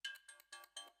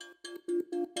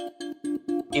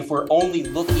If we're only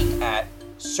looking at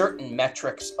certain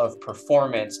metrics of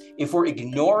performance, if we're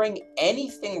ignoring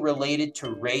anything related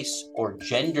to race or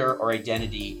gender or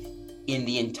identity in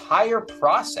the entire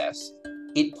process,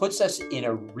 it puts us in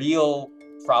a real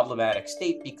problematic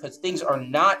state because things are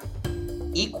not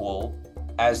equal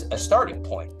as a starting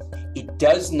point. It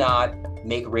does not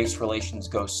make race relations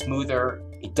go smoother.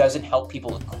 It doesn't help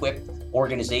people equip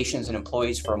organizations and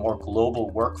employees for a more global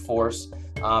workforce.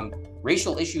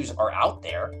 Racial issues are out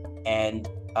there, and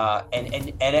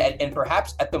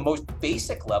perhaps at the most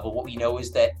basic level, what we know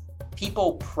is that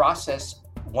people process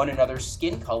one another's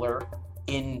skin color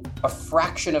in a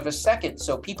fraction of a second.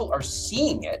 So people are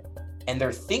seeing it and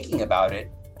they're thinking about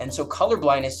it. And so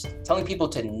colorblindness, telling people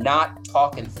to not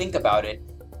talk and think about it,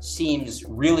 seems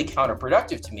really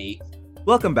counterproductive to me.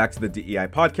 Welcome back to the DEI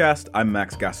podcast. I'm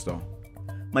Max Gaston.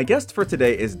 My guest for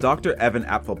today is Dr. Evan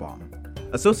Apfelbaum,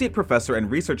 Associate Professor and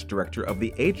Research Director of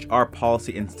the HR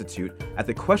Policy Institute at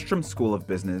the Questrom School of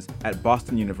Business at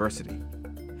Boston University.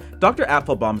 Dr.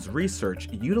 Apfelbaum's research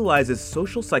utilizes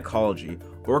social psychology,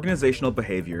 organizational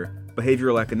behavior,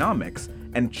 behavioral economics,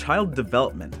 and child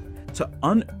development to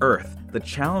unearth the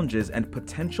challenges and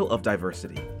potential of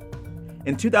diversity.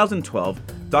 In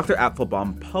 2012, Dr.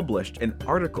 Apfelbaum published an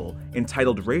article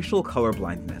entitled Racial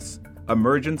Colorblindness: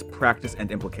 Emergence, Practice,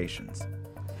 and Implications.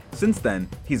 Since then,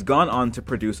 he's gone on to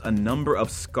produce a number of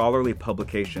scholarly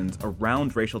publications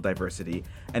around racial diversity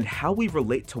and how we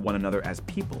relate to one another as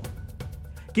people.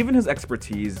 Given his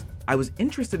expertise, I was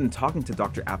interested in talking to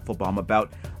Dr. Apfelbaum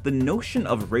about the notion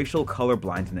of racial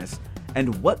colorblindness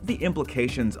and what the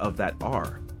implications of that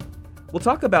are. We'll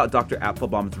talk about Dr.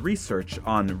 Apfelbaum's research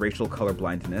on racial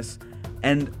colorblindness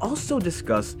and also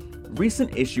discuss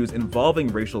recent issues involving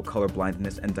racial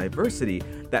colorblindness and diversity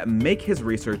that make his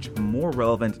research more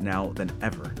relevant now than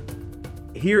ever.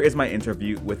 Here is my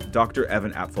interview with Dr.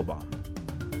 Evan Apfelbaum.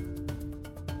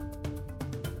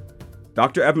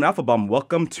 Dr. Evan Apfelbaum,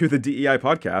 welcome to the DEI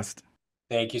podcast.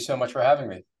 Thank you so much for having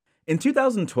me. In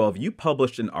 2012, you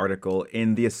published an article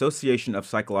in the Association of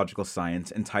Psychological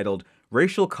Science entitled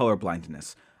Racial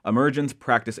Colorblindness: Emergence,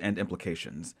 Practice, and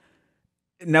Implications.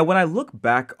 Now, when I look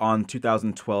back on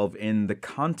 2012 in the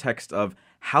context of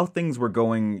how things were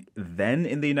going then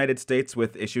in the United States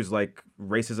with issues like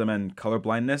racism and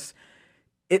colorblindness,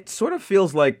 it sort of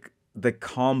feels like the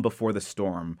calm before the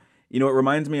storm. You know, it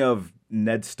reminds me of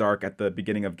Ned Stark at the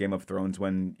beginning of Game of Thrones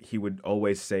when he would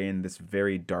always say in this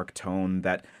very dark tone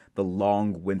that the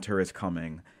long winter is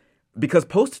coming. Because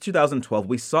post-2012,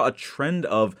 we saw a trend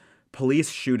of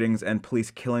police shootings and police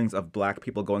killings of Black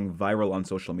people going viral on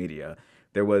social media.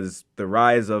 There was the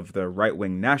rise of the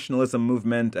right-wing nationalism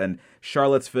movement and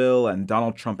Charlottesville and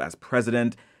Donald Trump as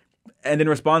president. And in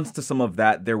response to some of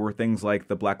that, there were things like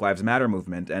the Black Lives Matter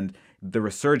movement and the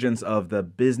resurgence of the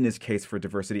business case for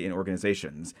diversity in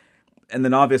organizations. And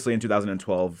then obviously in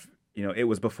 2012, it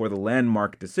was before the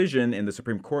landmark decision in the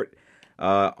Supreme Court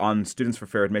on Students for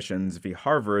Fair Admissions v.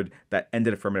 Harvard that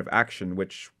ended affirmative action,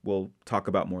 which we'll talk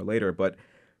about more later. But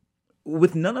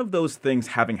with none of those things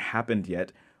having happened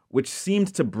yet, which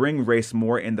seemed to bring race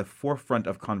more in the forefront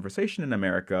of conversation in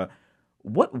America,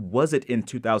 what was it in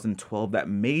 2012 that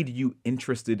made you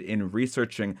interested in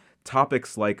researching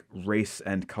topics like race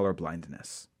and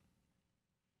colorblindness?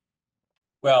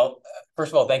 Well,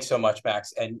 first of all, thanks so much,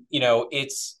 Max. And,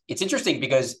 it's interesting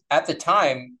because at the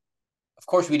time, of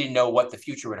course, we didn't know what the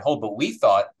future would hold, but we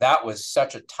thought that was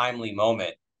such a timely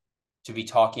moment to be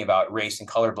talking about race and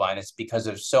colorblindness because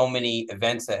of so many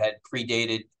events that had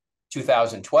predated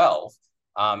 2012.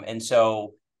 And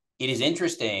so it is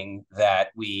interesting that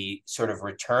we sort of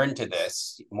returned to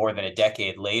this more than a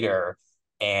decade later.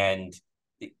 And,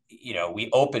 we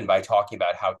opened by talking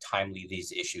about how timely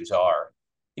these issues are.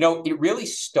 It really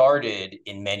started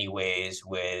in many ways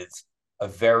with a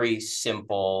very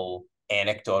simple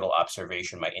anecdotal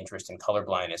observation, my interest in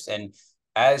colorblindness. And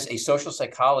as a social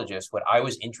psychologist, what I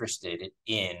was interested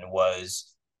in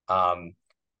was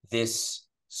this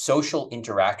social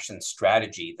interaction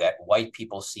strategy that white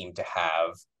people seem to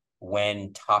have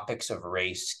when topics of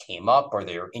race came up or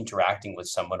they were interacting with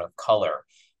someone of color.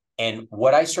 And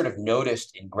what I sort of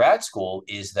noticed in grad school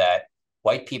is that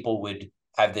white people would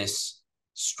have this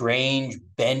strange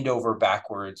bend over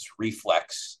backwards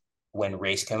reflex when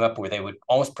race came up, where they would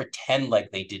almost pretend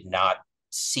like they did not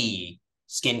see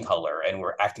skin color and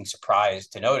were acting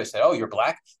surprised to notice that, oh, you're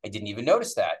Black? I didn't even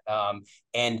notice that.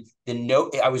 And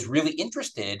I was really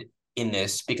interested in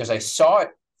this because I saw it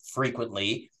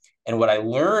frequently. And what I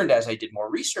learned as I did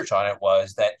more research on it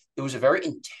was that it was a very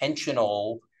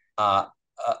intentional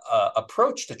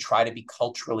approach to try to be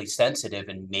culturally sensitive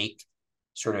and make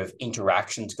sort of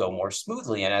interactions go more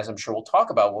smoothly. And as I'm sure we'll talk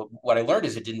about, what I learned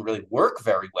is it didn't really work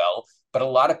very well, but a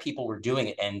lot of people were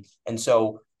doing it. And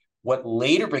so what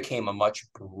later became a much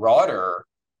broader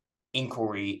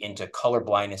inquiry into color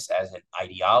blindness as an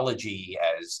ideology,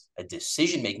 as a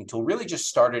decision-making tool, really just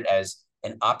started as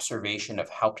an observation of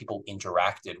how people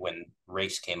interacted when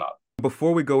race came up.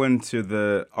 Before we go into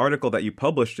the article that you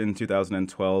published in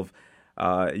 2012,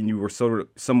 and you were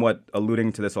somewhat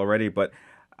alluding to this already, but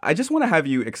I just want to have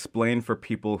you explain for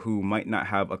people who might not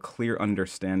have a clear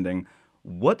understanding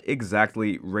what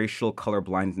exactly racial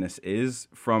colorblindness is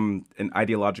from an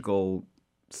ideological,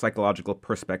 psychological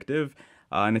perspective.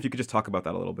 And if you could just talk about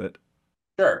that a little bit.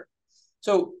 Sure.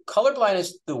 So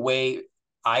colorblindness, the way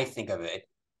I think of it,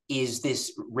 is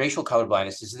this racial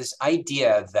colorblindness is this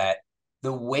idea that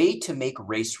the way to make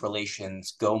race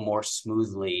relations go more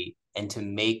smoothly and to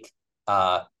make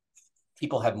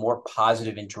people have more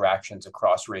positive interactions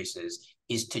across races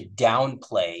is to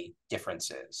downplay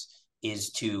differences, is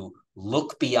to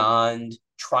look beyond,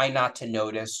 try not to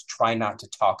notice, try not to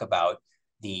talk about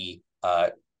the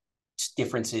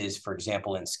differences, for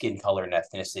example, in skin color and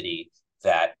ethnicity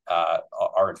that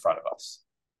are in front of us.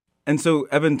 And so,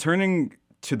 Evan, turning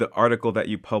to the article that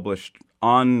you published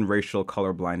on racial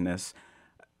colorblindness,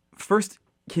 first,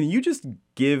 can you just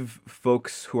give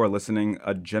folks who are listening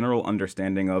a general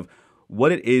understanding of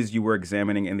what it is you were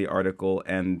examining in the article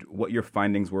and what your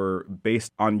findings were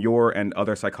based on your and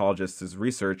other psychologists'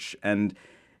 research? And,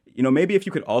 maybe if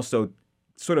you could also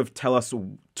sort of tell us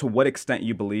to what extent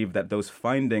you believe that those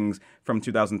findings from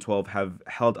 2012 have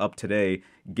held up today,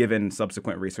 given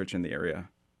subsequent research in the area.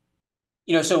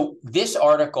 So this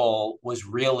article was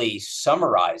really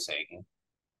summarizing,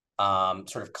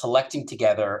 sort of collecting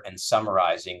together and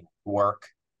summarizing work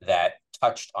that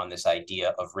touched on this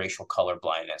idea of racial color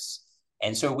blindness.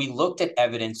 And so we looked at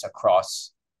evidence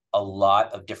across a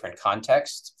lot of different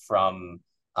contexts, from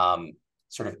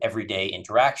sort of everyday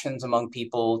interactions among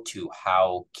people to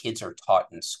how kids are taught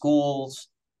in schools,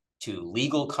 to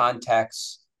legal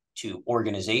contexts, to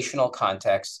organizational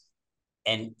contexts.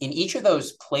 And in each of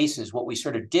those places, what we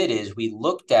sort of did is we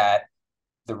looked at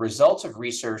the results of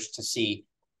research to see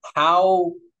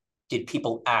how did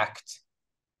people act,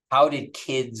 how did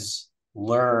kids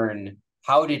learn,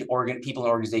 how did people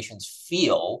and organizations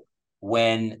feel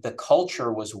when the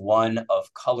culture was one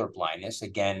of colorblindness,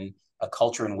 again, a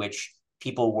culture in which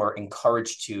people were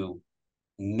encouraged to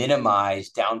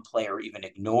minimize, downplay, or even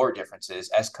ignore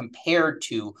differences, as compared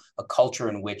to a culture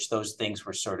in which those things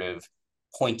were sort of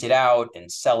pointed out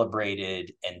and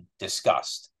celebrated and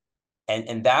discussed.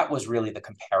 And that was really the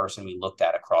comparison we looked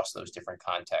at across those different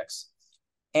contexts.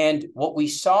 And what we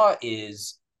saw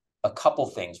is a couple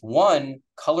things. One,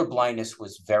 color blindness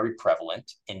was very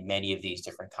prevalent in many of these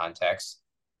different contexts.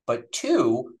 But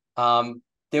two,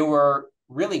 there were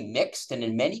really mixed and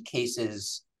in many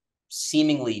cases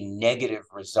seemingly negative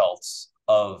results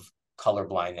of color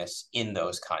blindness in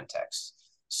those contexts.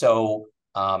 So,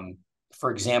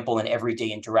 for example, in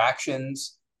everyday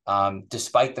interactions,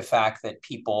 despite the fact that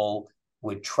people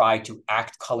would try to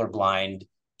act colorblind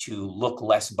to look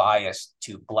less biased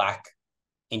to Black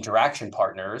interaction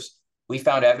partners, we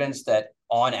found evidence that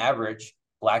on average,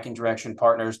 Black interaction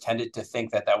partners tended to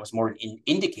think that that was more an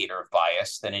indicator of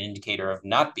bias than an indicator of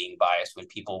not being biased when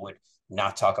people would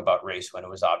not talk about race when it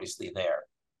was obviously there.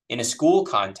 In a school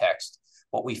context,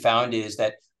 what we found is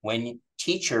that when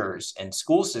teachers and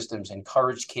school systems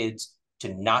encourage kids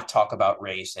to not talk about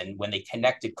race, and when they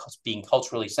connected being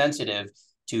culturally sensitive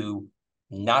to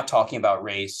not talking about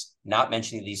race, not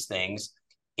mentioning these things,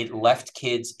 it left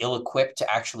kids ill-equipped to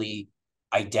actually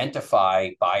identify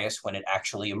bias when it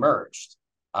actually emerged.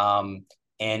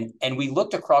 And we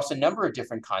looked across a number of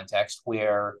different contexts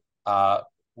where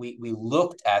we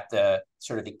looked at the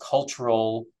sort of the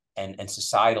cultural and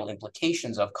societal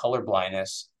implications of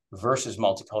colorblindness versus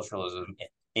multiculturalism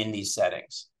in these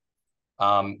settings.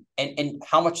 And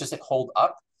how much does it hold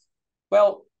up?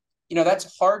 Well,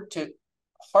 that's hard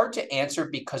to answer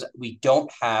because we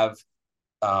don't have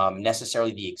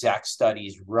necessarily the exact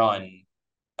studies run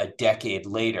a decade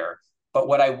later. But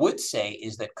what I would say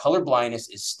is that colorblindness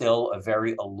is still a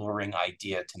very alluring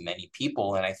idea to many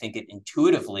people. And I think it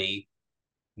intuitively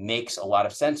makes a lot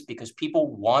of sense because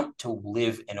people want to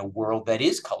live in a world that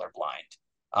is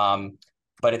colorblind.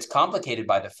 But it's complicated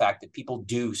by the fact that people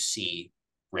do see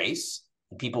race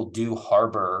and people do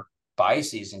harbor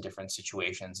biases in different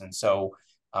situations. And so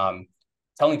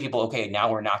telling people, okay,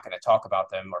 now we're not going to talk about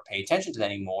them or pay attention to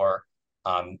them anymore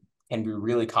can be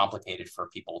really complicated for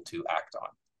people to act on.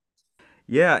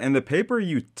 Yeah, in the paper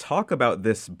you talk about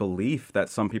this belief that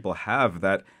some people have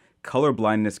that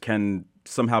colorblindness can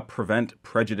somehow prevent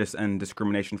prejudice and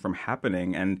discrimination from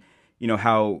happening, and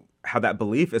how that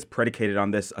belief is predicated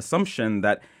on this assumption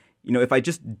that if I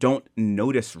just don't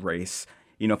notice race,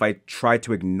 if I try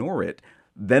to ignore it,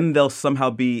 then they'll somehow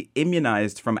be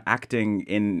immunized from acting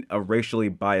in a racially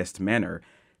biased manner.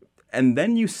 And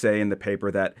then you say in the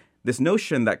paper that this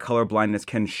notion that colorblindness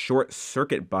can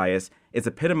short-circuit bias is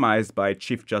epitomized by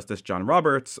Chief Justice John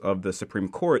Roberts of the Supreme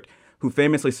Court, who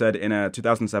famously said in a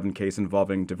 2007 case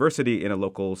involving diversity in a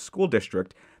local school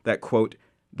district that, quote,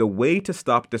 "The way to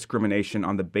stop discrimination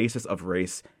on the basis of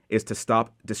race is to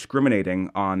stop discriminating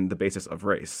on the basis of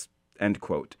race," end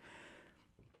quote.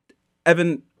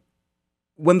 Evan,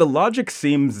 when the logic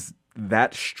seems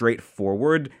that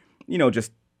straightforward,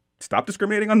 just stop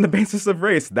discriminating on the basis of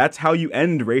race, that's how you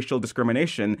end racial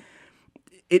discrimination,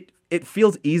 it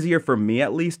feels easier for me,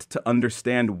 at least, to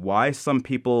understand why some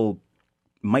people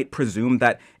might presume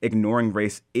that ignoring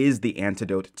race is the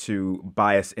antidote to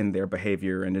bias in their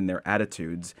behavior and in their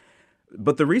attitudes.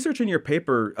 But the research in your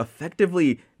paper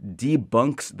effectively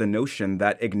debunks the notion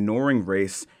that ignoring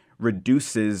race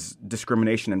reduces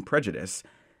discrimination and prejudice.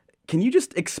 Can you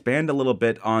just expand a little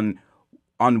bit on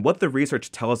what the research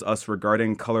tells us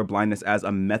regarding colorblindness as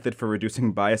a method for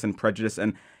reducing bias and prejudice,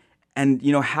 and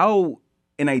how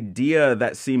an idea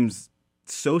that seems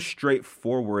so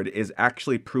straightforward is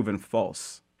actually proven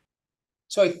false?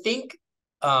 So I think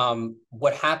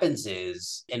what happens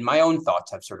is, and my own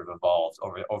thoughts have sort of evolved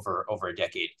over a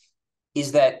decade,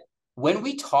 is that when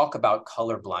we talk about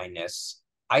color blindness,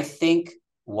 I think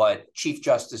what Chief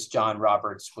Justice John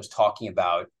Roberts was talking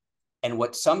about and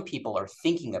what some people are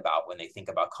thinking about when they think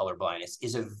about color blindness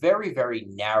is a very, very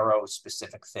narrow,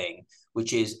 specific thing,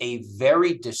 which is a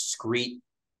very discrete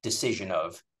decision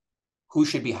of who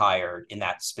should be hired in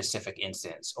that specific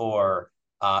instance, or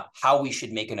how we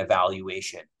should make an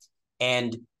evaluation.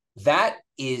 And that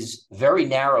is very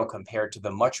narrow compared to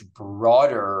the much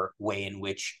broader way in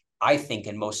which I think,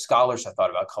 and most scholars have thought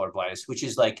about colorblindness, which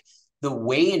is like the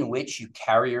way in which you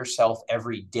carry yourself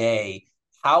every day,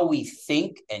 how we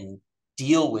think and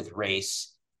deal with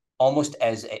race almost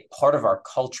as a part of our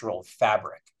cultural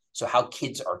fabric. So how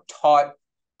kids are taught,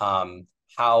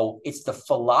 how it's the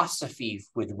philosophy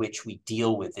with which we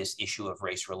deal with this issue of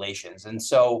race relations. And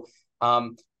so,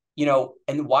 and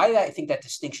why I think that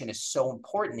distinction is so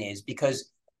important is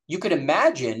because you could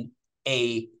imagine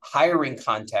a hiring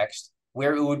context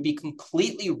where it would be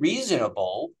completely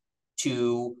reasonable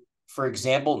to, for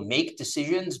example, make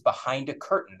decisions behind a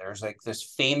curtain. There's like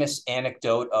this famous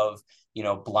anecdote of,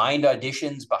 blind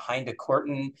auditions behind a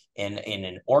curtain in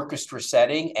an orchestra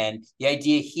setting. And the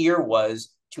idea here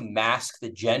was to mask the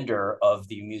gender of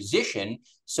the musician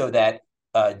so that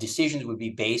decisions would be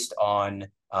based on,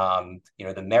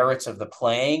 the merits of the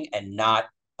playing and not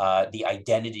the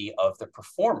identity of the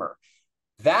performer.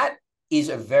 That is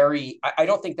I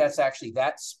don't think that's actually,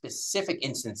 that specific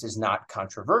instance is not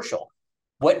controversial.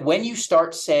 When you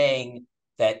start saying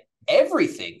that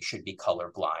everything should be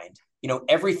colorblind,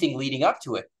 everything leading up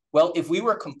to it, well, if we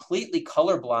were completely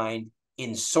colorblind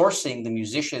in sourcing the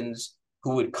musicians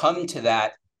who would come to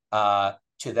that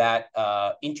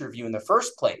interview in the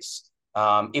first place,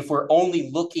 if we're only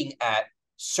looking at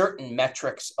certain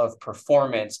metrics of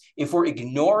performance, if we're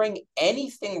ignoring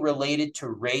anything related to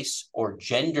race or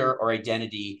gender or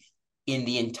identity in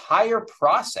the entire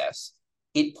process,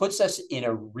 it puts us in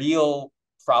a real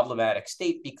problematic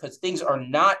state because things are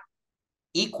not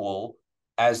equal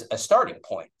as a starting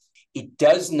point. It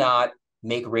does not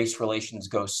make race relations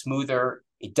go smoother.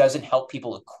 It doesn't help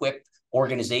people equip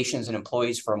organizations and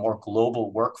employees for a more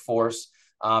global workforce.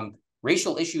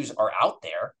 Racial issues are out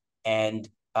there, and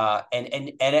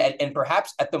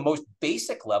perhaps at the most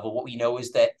basic level, what we know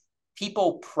is that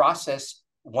people process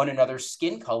one another's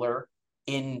skin color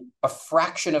in a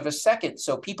fraction of a second.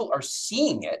 So people are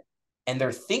seeing it and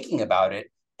they're thinking about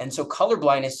it. And so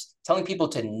colorblindness, telling people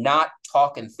to not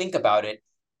talk and think about it,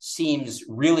 seems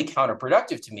really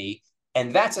counterproductive to me.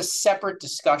 And that's a separate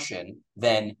discussion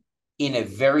than in a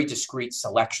very discrete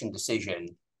selection decision.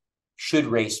 Should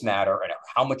race matter and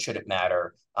how much should it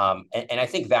matter? And I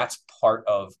think that's part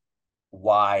of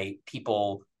why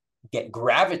people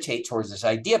gravitate towards this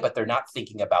idea, but they're not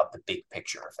thinking about the big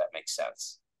picture, if that makes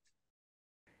sense.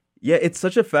 Yeah, it's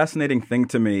such a fascinating thing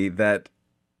to me that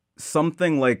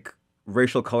something like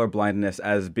racial colorblindness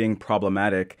as being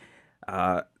problematic,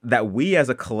 that we as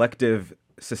a collective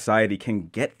society can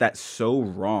get that so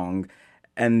wrong.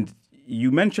 And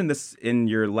you mentioned this in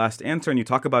your last answer, and you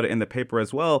talk about it in the paper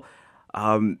as well.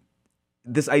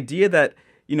 This idea that,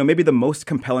 maybe the most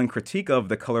compelling critique of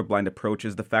the colorblind approach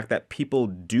is the fact that people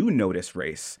do notice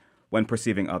race when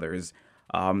perceiving others.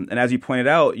 And as you pointed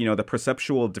out, the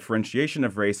perceptual differentiation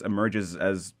of race emerges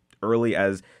as early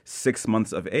as 6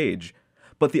 months of age.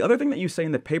 But the other thing that you say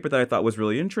in the paper that I thought was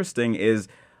really interesting is,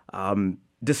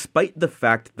 despite the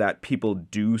fact that people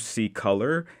do see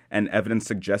color, and evidence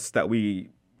suggests that we,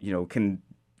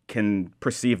 can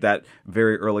perceive that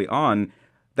very early on,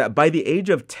 that by the age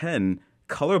of 10,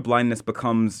 color blindness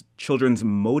becomes children's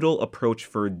modal approach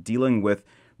for dealing with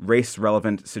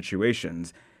race-relevant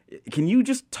situations. Can you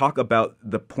just talk about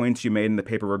the points you made in the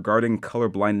paper regarding color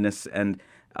blindness and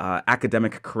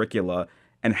academic curricula,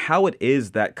 and how it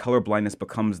is that color blindness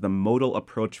becomes the modal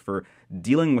approach for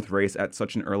dealing with race at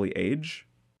such an early age?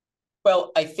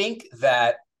 Well, I think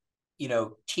that,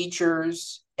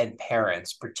 teachers and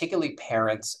parents, particularly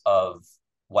parents of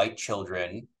white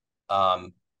children,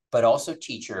 but also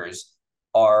teachers,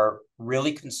 are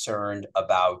really concerned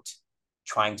about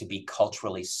trying to be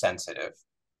culturally sensitive.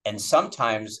 And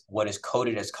sometimes what is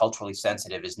coded as culturally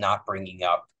sensitive is not bringing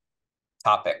up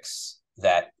topics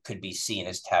that could be seen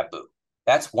as taboo.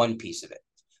 That's one piece of it.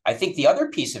 I think the other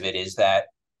piece of it is that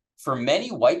for many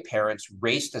white parents,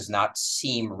 race does not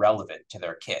seem relevant to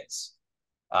their kids.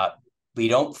 We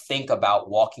don't think about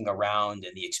walking around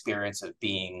and the experience of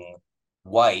being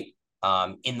white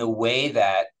in the way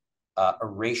that a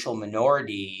racial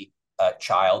minority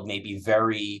child may be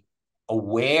very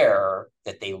aware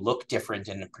that they look different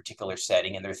in a particular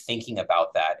setting, and they're thinking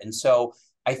about that. And so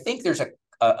I think there's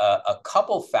a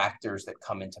couple factors that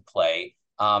come into play.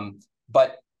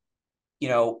 But,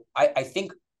 I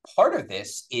think part of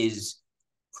this is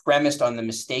premised on the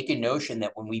mistaken notion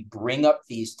that when we bring up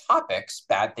these topics,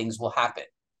 bad things will happen.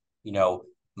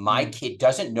 My kid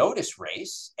doesn't notice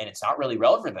race and it's not really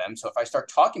relevant for them. So if I start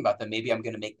talking about them, maybe I'm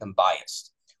going to make them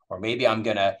biased, or maybe I'm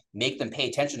going to make them pay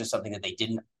attention to something that they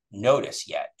didn't notice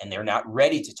yet and they're not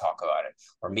ready to talk about it.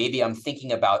 Or maybe I'm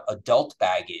thinking about adult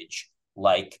baggage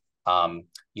like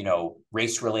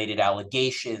race-related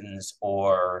allegations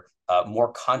or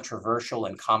more controversial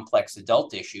and complex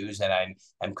adult issues, and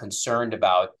I'm concerned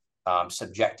about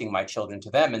subjecting my children to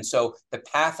them. And so the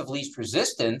path of least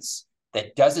resistance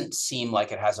that doesn't seem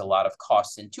like it has a lot of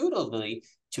costs intuitively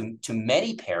to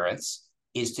many parents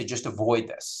is to just avoid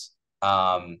this.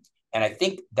 And I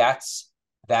think that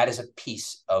is a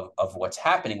piece of what's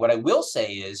happening. What I will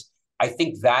say is, I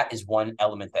think that is one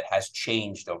element that has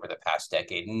changed over the past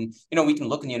decade. And, we can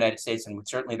look in the United States, and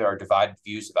certainly there are divided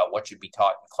views about what should be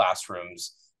taught in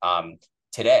classrooms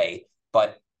today.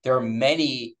 But there are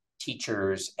many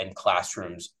teachers and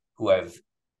classrooms who have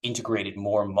integrated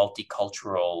more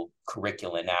multicultural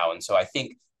curricula now. And so I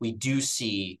think we do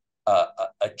see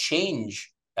a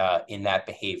change in that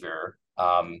behavior.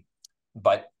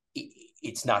 But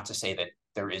it's not to say that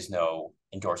there is no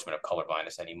endorsement of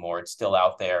colorblindness anymore. It's still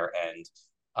out there, and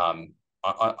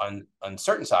on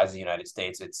certain sides of the United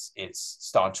States, it's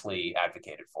staunchly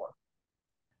advocated for.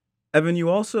 Evan, you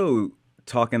also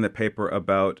talk in the paper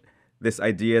about this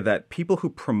idea that people who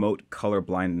promote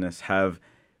colorblindness have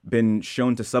been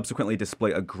shown to subsequently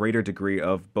display a greater degree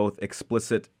of both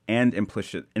explicit and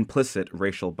implicit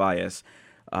racial bias,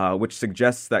 which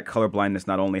suggests that colorblindness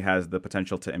not only has the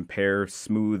potential to impair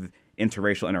smooth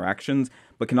interracial interactions,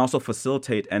 but can also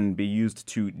facilitate and be used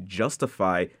to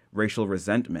justify racial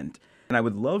resentment. And I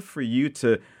would love for you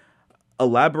to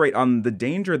elaborate on the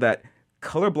danger that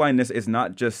colorblindness is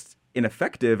not just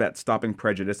ineffective at stopping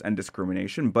prejudice and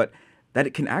discrimination, but that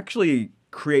it can actually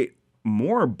create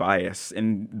more bias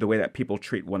in the way that people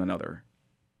treat one another.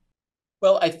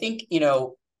 Well, I think,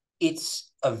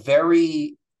 it's a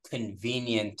very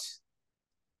convenient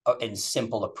and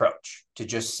simple approach to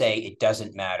just say it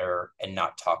doesn't matter and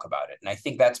not talk about it. And I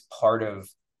think that's part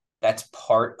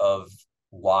of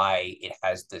why it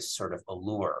has this sort of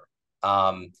allure.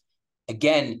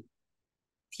 Again,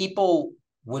 many people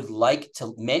would like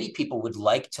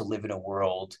to live in a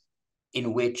world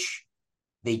in which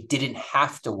they didn't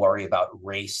have to worry about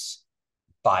race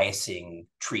biasing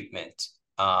treatment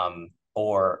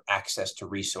or access to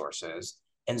resources.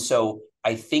 And so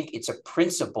I think it's a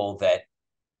principle that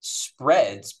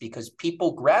spreads because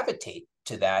people gravitate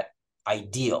to that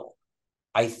ideal.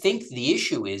 I think the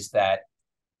issue is that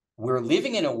we're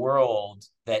living in a world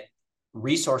that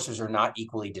resources are not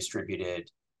equally distributed.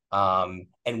 And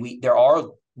there are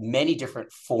many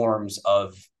different forms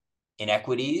of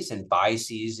inequities and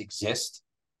biases exist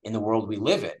in the world we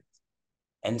live in.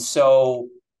 And so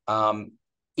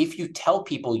if you tell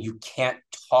people you can't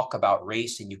talk about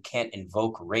race and you can't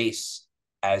invoke race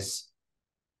as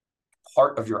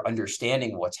part of your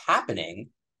understanding of what's happening,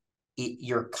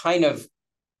 you're kind of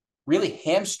really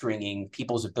hamstringing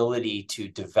people's ability to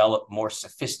develop more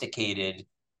sophisticated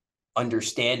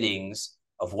understandings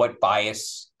of what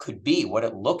bias could be, what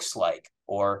it looks like,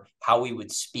 or how we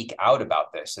would speak out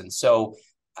about this. And so,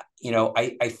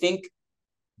 I think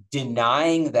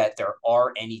denying that there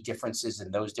are any differences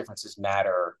and those differences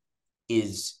matter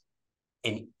is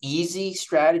an easy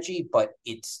strategy, but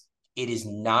it is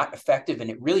not effective, and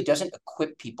it really doesn't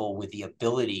equip people with the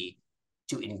ability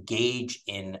to engage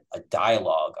in a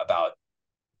dialogue about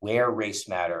where race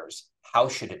matters, how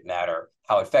should it matter,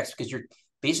 how it affects, because you're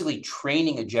basically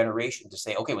training a generation to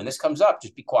say, okay, when this comes up,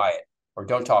 just be quiet or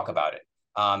don't talk about it.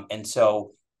 And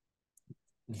so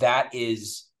that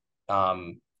is,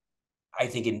 I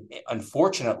think,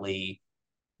 unfortunately,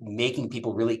 making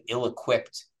people really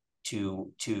ill-equipped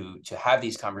to have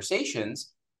these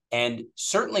conversations. And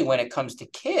certainly when it comes to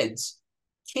kids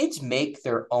make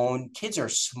their own. Kids are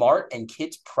smart, and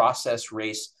kids process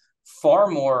race far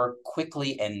more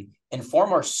quickly and far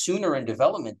more sooner in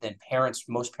development than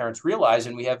most parents realize.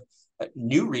 And we have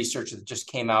new research that just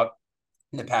came out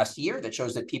in the past year that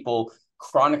shows that people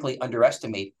chronically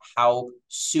underestimate how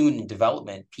soon in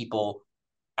development people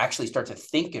actually start to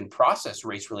think and process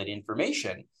race-related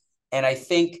information. And I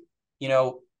think,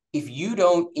 if you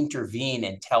don't intervene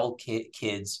and tell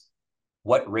kids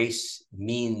what race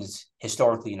means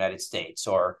historically in the United States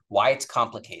or why it's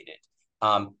complicated,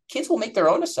 kids will make their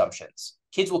own assumptions.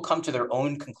 Kids will come to their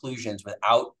own conclusions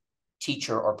without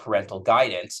teacher or parental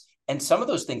guidance. And some of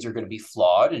those things are going to be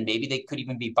flawed, and maybe they could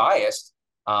even be biased.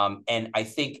 And I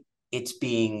think it's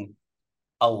being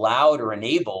allowed or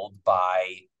enabled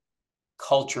by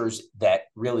cultures that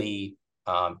really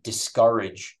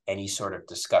discourage any sort of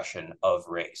discussion of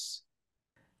race.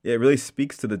 Yeah, it really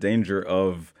speaks to the danger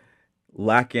of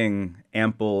lacking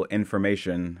ample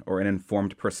information or an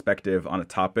informed perspective on a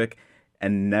topic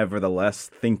and nevertheless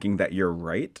thinking that you're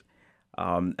right.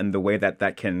 And the way that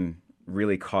that can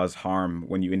really cause harm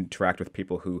when you interact with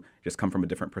people who just come from a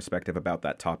different perspective about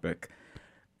that topic.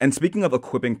 And speaking of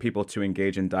equipping people to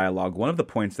engage in dialogue, one of the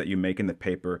points that you make in the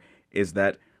paper is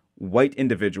that white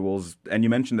individuals, and you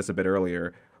mentioned this a bit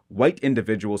earlier, white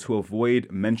individuals who avoid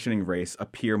mentioning race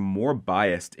appear more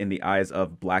biased in the eyes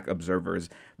of black observers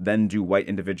than do white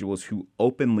individuals who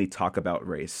openly talk about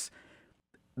race.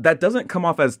 That doesn't come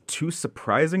off as too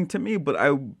surprising to me, but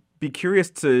I'd be curious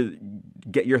to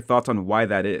get your thoughts on why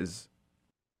that is.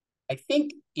 I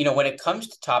think, when it comes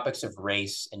to topics of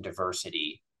race and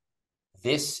diversity,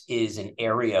 this is an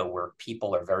area where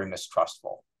people are very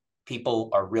mistrustful. People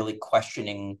are really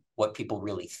questioning what people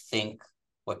really think,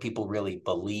 what people really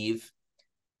believe.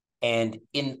 And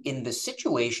in the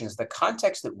situations, the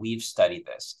context that we've studied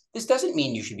this doesn't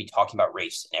mean you should be talking about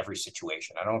race in every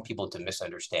situation. I don't want people to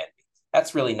misunderstand me.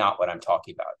 That's really not what I'm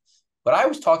talking about. What I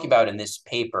was talking about in this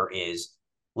paper is,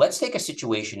 let's take a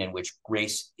situation in which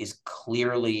race is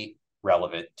clearly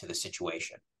relevant to the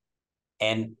situation.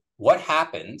 And what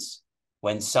happens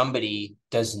when somebody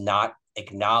does not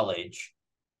acknowledge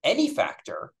any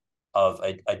factor of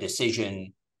a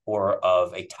decision or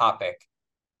of a topic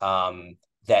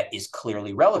that is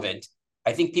clearly relevant?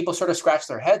 I think people sort of scratch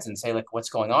their heads and say, like, what's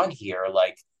going on here?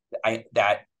 Like,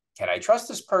 can I trust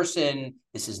this person?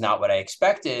 This is not what I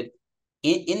expected.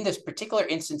 In this particular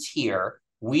instance here,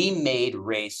 we made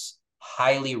race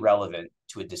highly relevant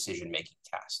to a decision-making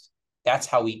task. That's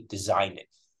how we designed it.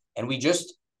 And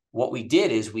what we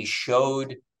did is we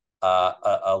showed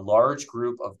a large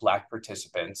group of Black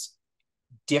participants,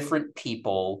 different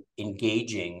people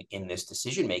engaging in this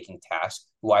decision-making task,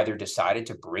 who either decided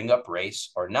to bring up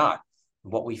race or not.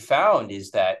 What we found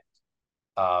is that,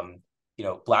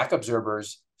 Black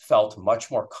observers felt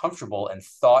much more comfortable and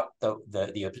thought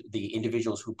the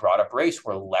individuals who brought up race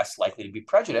were less likely to be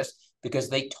prejudiced because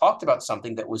they talked about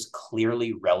something that was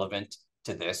clearly relevant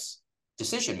to this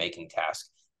decision-making task.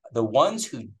 The ones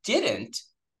who didn't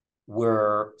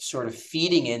were sort of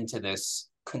feeding into this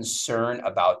concern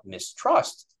about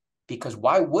mistrust, because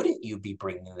why wouldn't you be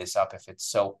bringing this up if it's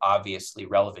so obviously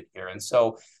relevant here? And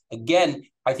so, again,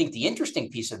 I think the interesting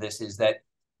piece of this is that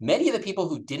many of the people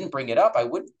who didn't bring it up, I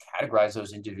wouldn't categorize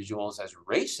those individuals as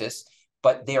racist,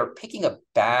 but they are picking a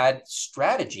bad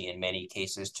strategy in many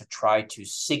cases to try to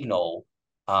signal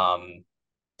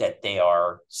that they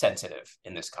are sensitive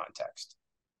in this context.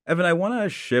 Evan, I want to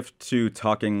shift to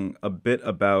talking a bit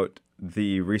about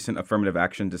the recent affirmative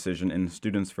action decision in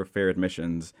Students for Fair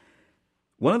Admissions.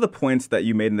 One of the points that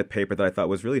you made in the paper that I thought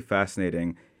was really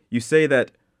fascinating, you say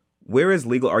that whereas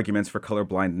legal arguments for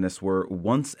colorblindness were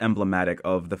once emblematic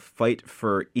of the fight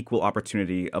for equal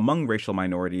opportunity among racial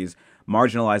minorities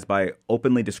marginalized by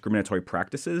openly discriminatory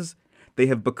practices, they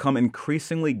have become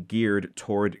increasingly geared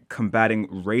toward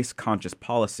combating race-conscious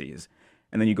policies.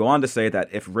 And then you go on to say that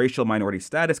if racial minority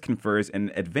status confers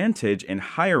an advantage in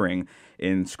hiring,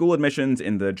 in school admissions,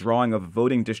 in the drawing of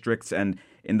voting districts, and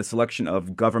in the selection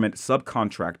of government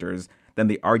subcontractors, then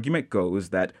the argument goes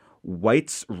that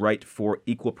whites' right for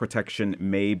equal protection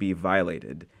may be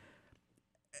violated.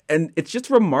 And it's just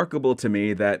remarkable to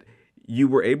me that you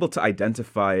were able to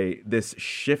identify this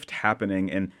shift happening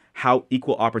in how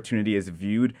equal opportunity is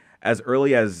viewed as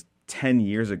early as 10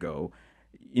 years ago.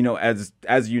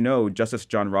 As you know, Justice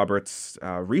John Roberts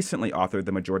recently authored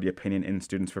the majority opinion in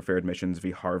Students for Fair Admissions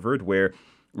v. Harvard, where,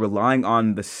 relying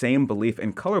on the same belief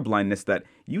in colorblindness that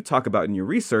you talk about in your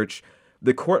research,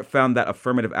 the court found that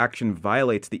affirmative action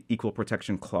violates the Equal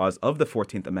Protection Clause of the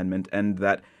 14th Amendment, and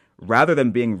that rather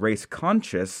than being race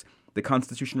conscious, the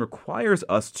Constitution requires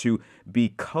us to be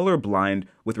colorblind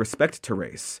with respect to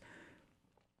race.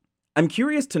 I'm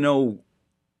curious to know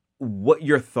what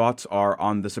your thoughts are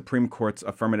on the Supreme Court's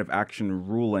affirmative action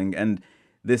ruling and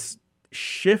this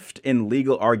shift in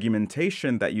legal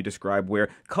argumentation that you describe, where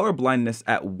colorblindness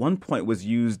at one point was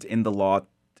used in the law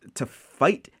to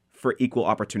fight for equal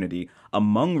opportunity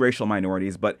among racial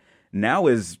minorities, but now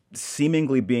is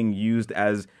seemingly being used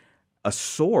as a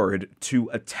sword to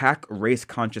attack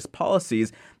race-conscious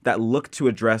policies that look to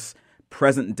address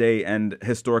present-day and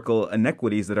historical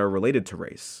inequities that are related to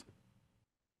race.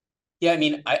 Yeah, I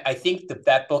mean, I think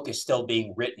that book is still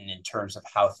being written in terms of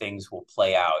how things will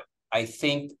play out. I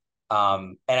think,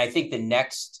 and I think the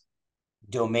next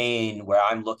domain where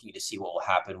I'm looking to see what will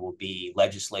happen will be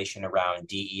legislation around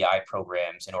DEI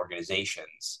programs and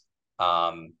organizations,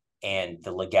 and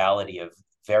the legality of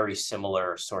very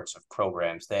similar sorts of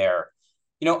programs there.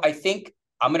 I think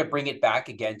I'm going to bring it back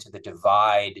again to the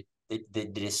divide, the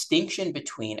distinction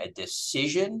between a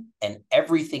decision and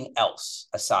everything else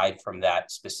aside from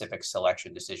that specific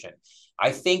selection decision.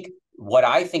 I think what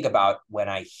I think about when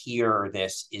I hear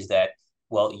this is that,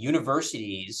 well,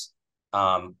 universities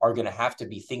are going to have to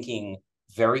be thinking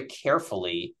very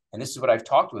carefully, and this is what I've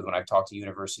talked with when I've talked to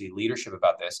university leadership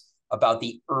about this, about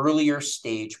the earlier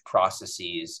stage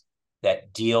processes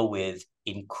that deal with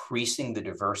increasing the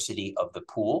diversity of the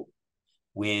pool,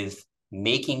 with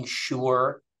making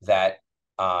sure that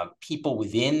people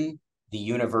within the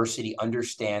university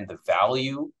understand the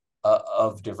value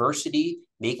of diversity,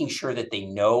 making sure that they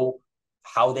know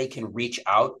how they can reach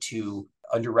out to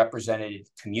underrepresented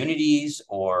communities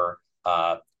or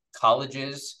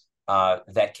colleges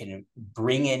that can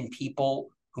bring in people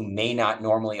who may not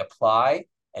normally apply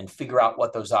and figure out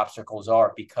what those obstacles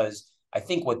are. Because I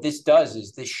think what this does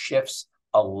is this shifts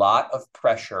a lot of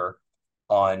pressure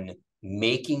on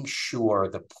making sure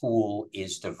the pool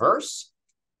is diverse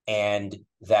and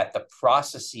that the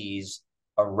processes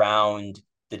around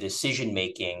the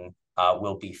decision-making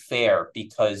will be fair.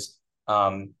 Because,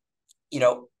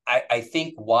 I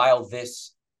think while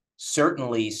this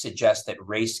certainly suggests that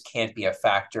race can't be a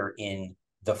factor in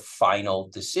the final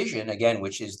decision, again,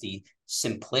 which is the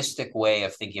simplistic way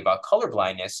of thinking about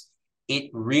colorblindness,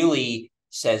 it really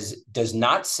does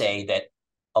not say that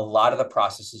a lot of the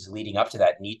processes leading up to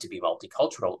that need to be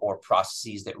multicultural, or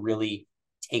processes that really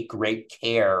take great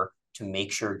care to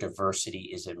make sure diversity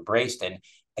is embraced. And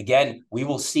again, we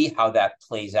will see how that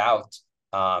plays out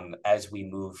as we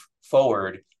move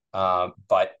forward.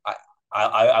 But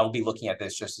I'll be looking at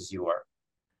this just as you are.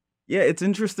 Yeah, it's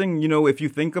interesting, if you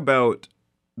think about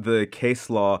the case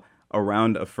law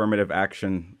around affirmative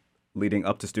action leading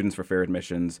up to Students for Fair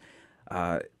Admissions,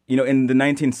 in the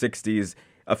 1960s,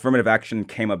 affirmative action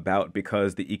came about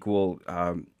because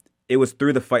it was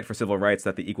through the fight for civil rights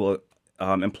that the Equal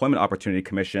Employment Opportunity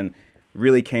Commission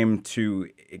really came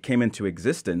into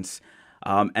existence.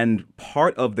 And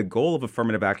part of the goal of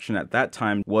affirmative action at that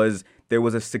time was there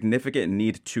was a significant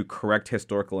need to correct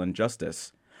historical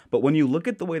injustice. But when you look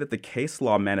at the way that the case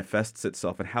law manifests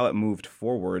itself and how it moved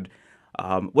forward,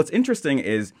 what's interesting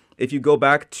is if you go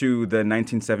back to the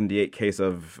 1978 case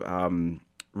of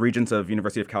Regents of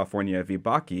University of California v.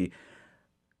 Bakke,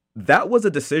 that was a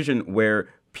decision where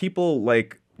people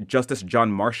like Justice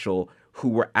John Marshall, who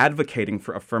were advocating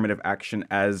for affirmative action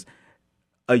as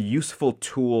a useful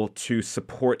tool to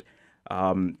support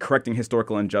correcting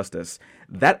historical injustice,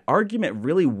 that argument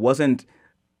really wasn't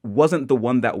the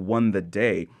one that won the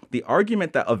day. The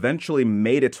argument that eventually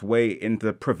made its way into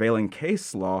the prevailing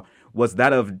case law was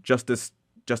that of Justice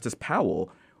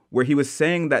Powell, where he was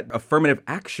saying that affirmative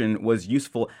action was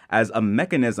useful as a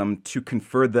mechanism to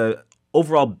confer the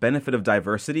overall benefit of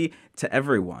diversity to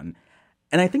everyone.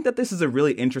 And I think that this is a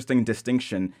really interesting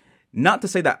distinction, not to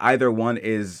say that either one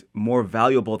is more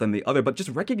valuable than the other, but just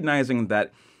recognizing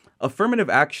that affirmative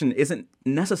action isn't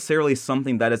necessarily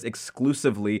something that is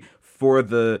exclusively for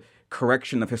the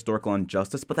correction of historical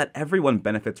injustice, but that everyone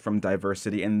benefits from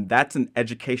diversity. And that's an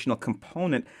educational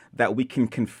component that we can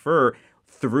confer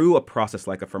through a process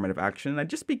like affirmative action. And I'd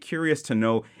just be curious to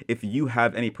know if you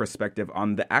have any perspective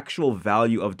on the actual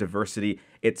value of diversity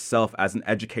itself as an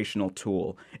educational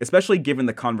tool, especially given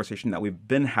the conversation that we've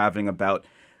been having about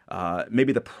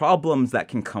maybe the problems that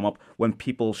can come up when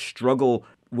people struggle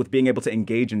with being able to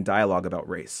engage in dialogue about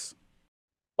race.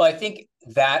 Well, I think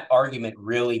that argument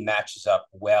really matches up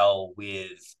well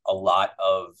with a lot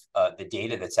of the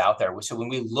data that's out there. So when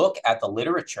we look at the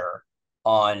literature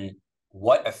on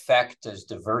what effect does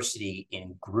diversity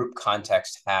in group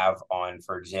context have on,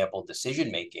 for example,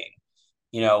 decision making,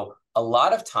 a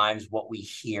lot of times what we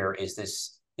hear is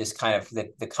this kind of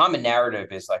the common narrative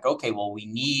is like, okay, well, we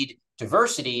need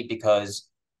diversity because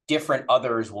different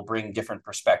others will bring different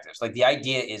perspectives. Like the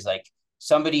idea is like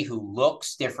somebody who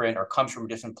looks different or comes from a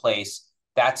different place,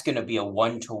 that's going to be a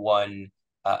one-to-one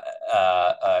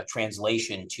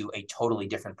translation to a totally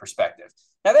different perspective.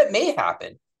 Now that may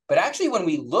happen, but actually when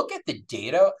we look at the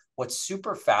data, what's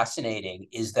super fascinating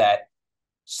is that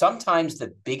sometimes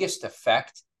the biggest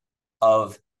effect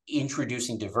of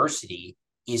introducing diversity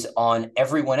is on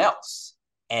everyone else.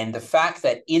 And the fact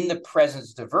that in the presence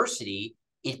of diversity,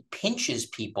 it pinches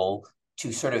people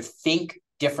to sort of think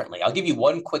differently. I'll give you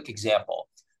one quick example.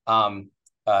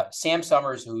 Sam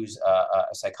Summers, who's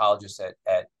a psychologist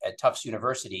at Tufts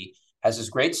University, has this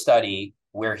great study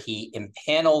where he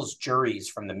impanels juries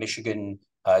from the Michigan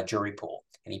jury pool.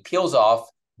 And he peels off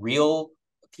real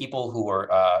people who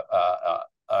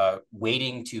are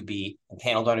waiting to be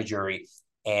impaneled on a jury.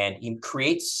 And he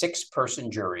creates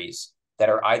 6-person juries that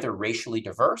are either racially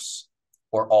diverse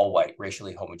or all white,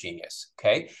 racially homogeneous,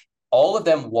 okay? All of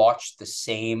them watch the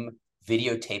same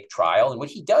videotape trial. And what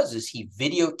he does is he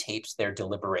videotapes their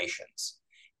deliberations.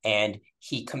 And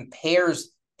he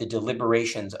compares the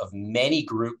deliberations of many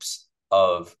groups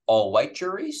of all white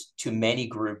juries to many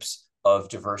groups of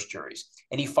diverse juries.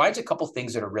 And he finds a couple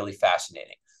things that are really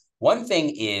fascinating. One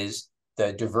thing is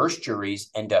the diverse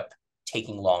juries end up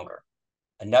taking longer.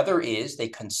 Another is they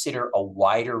consider a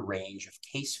wider range of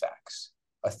case facts.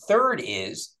 A third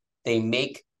is they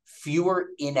make fewer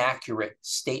inaccurate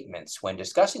statements when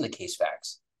discussing the case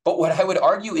facts. But what I would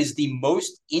argue is the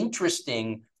most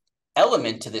interesting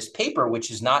element to this paper, which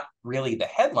is not really the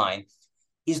headline,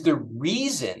 is the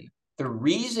reason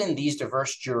these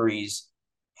diverse juries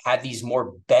had these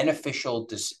more beneficial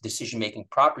decision-making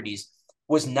properties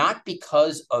was not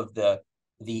because of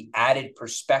the added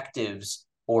perspectives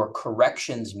or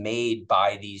corrections made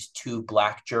by these 2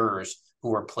 Black jurors who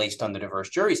were placed on the diverse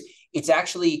juries. It's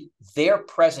actually their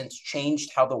presence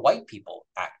changed how the white people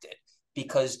acted,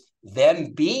 because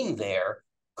them being there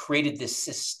created this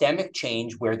systemic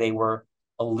change where they were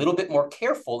a little bit more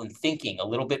careful in thinking, a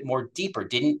little bit more deeper,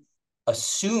 didn't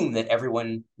assume that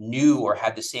everyone knew or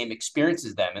had the same experience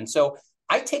as them. And so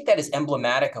I take that as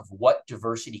emblematic of what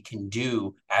diversity can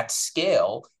do at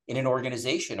scale in an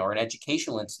organization or an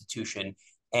educational institution.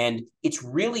 And it's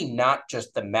really not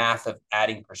just the math of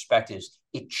adding perspectives.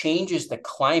 It changes the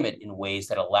climate in ways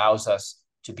that allows us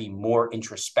to be more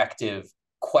introspective,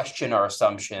 question our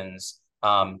assumptions.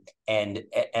 And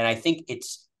I think it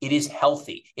is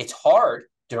healthy. It's hard.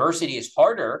 Diversity is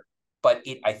harder, but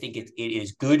I think it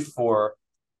is good for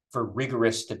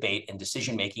rigorous debate and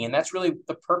decision making. And that's really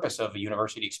the purpose of a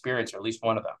university experience, or at least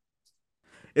one of them.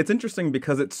 It's interesting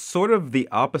because it's sort of the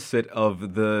opposite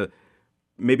of the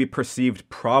maybe perceived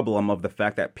problem of the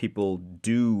fact that people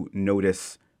do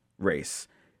notice race.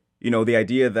 The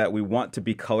idea that we want to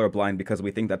be colorblind because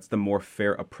we think that's the more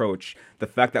fair approach. The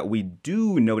fact that we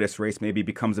do notice race maybe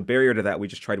becomes a barrier to that. We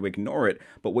just try to ignore it.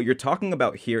 But what you're talking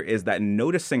about here is that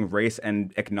noticing race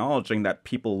and acknowledging that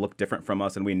people look different from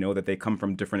us and we know that they come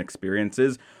from different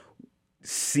experiences,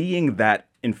 seeing that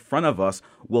in front of us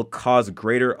will cause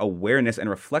greater awareness and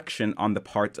reflection on the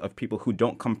part of people who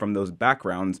don't come from those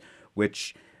backgrounds,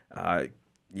 which,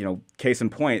 case in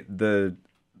point, the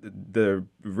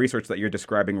research that you're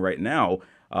describing right now,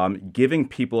 giving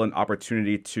people an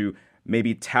opportunity to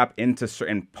maybe tap into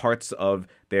certain parts of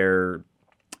their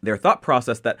thought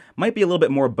process that might be a little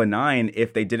bit more benign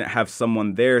if they didn't have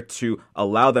someone there to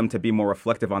allow them to be more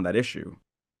reflective on that issue.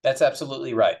 That's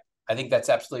absolutely right. I think that's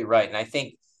absolutely right. And I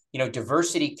think,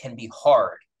 diversity can be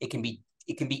hard. It can be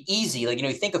easy. Like,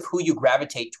 you think of who you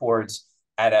gravitate towards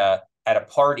at a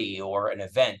party or an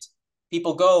event.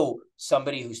 People go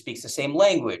somebody who speaks the same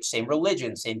language, same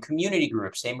religion, same community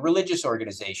group, same religious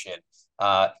organization,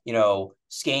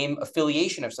 same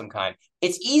affiliation of some kind.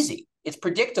 It's easy. It's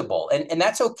predictable. And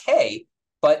that's okay.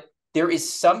 But there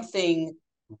is something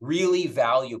really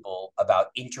valuable about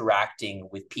interacting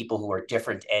with people who are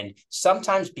different. And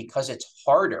sometimes because it's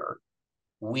harder,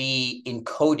 we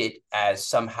encode it as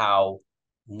somehow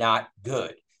not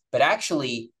good. But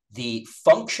actually, the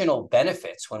functional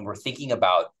benefits when we're thinking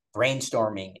about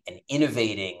brainstorming and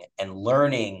innovating and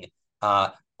learning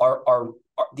are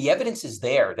the evidence is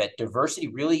there that diversity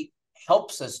really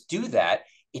helps us do that.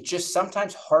 It's just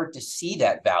sometimes hard to see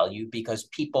that value because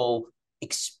people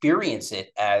experience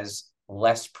it as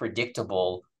less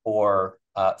predictable or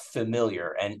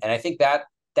familiar. And I think that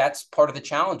that's part of the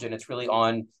challenge, and it's really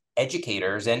on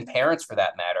educators and parents, for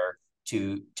that matter,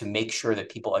 to make sure that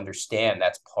people understand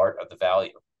that's part of the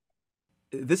value.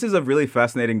 This is a really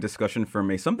fascinating discussion for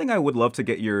me. Something I would love to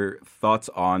get your thoughts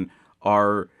on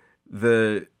are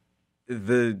the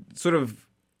sort of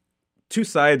two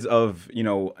sides of,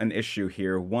 an issue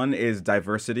here. One is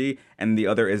diversity and the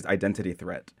other is identity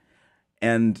threat.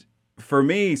 And for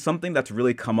me, something that's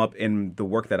really come up in the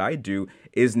work that I do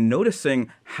is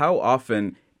noticing how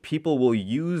often people will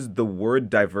use the word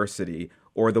diversity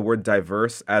or the word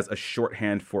diverse as a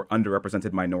shorthand for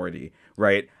underrepresented minority,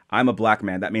 right? I'm a black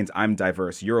man. That means I'm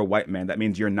diverse. You're a white man. That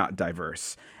means you're not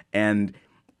diverse. And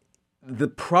the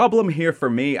problem here for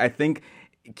me, I think,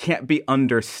 can't be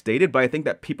understated, but I think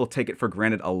that people take it for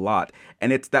granted a lot.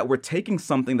 And it's that we're taking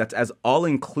something that's as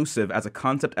all-inclusive as a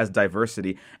concept as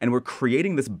diversity, and we're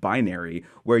creating this binary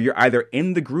where you're either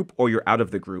in the group or you're out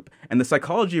of the group. And the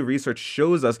psychology research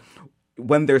shows us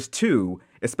when there's two,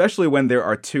 especially when there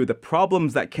are two, the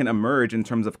problems that can emerge in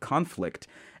terms of conflict.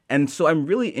 And so I'm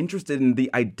really interested in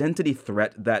the identity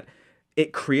threat that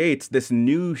it creates, this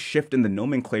new shift in the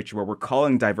nomenclature where we're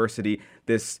calling diversity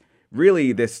this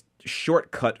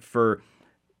shortcut for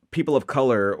people of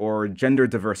color or gender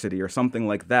diversity or something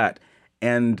like that.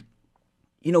 And,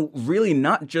 really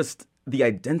not just the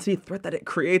identity threat that it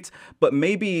creates, but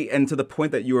maybe, and to the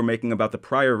point that you were making about the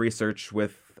prior research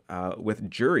with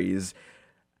juries,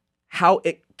 how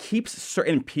it keeps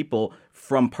certain people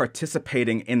from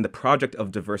participating in the project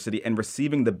of diversity and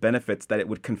receiving the benefits that it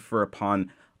would confer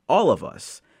upon all of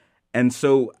us. And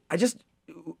so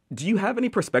do you have any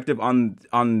perspective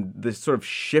on this sort of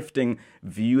shifting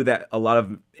view that a lot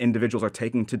of individuals are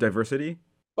taking to diversity?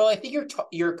 Well, I think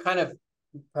you're kind of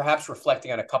perhaps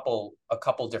reflecting on a couple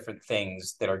different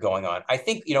things that are going on. I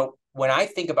think, when I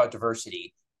think about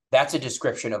diversity, that's a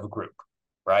description of a group,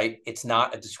 right? It's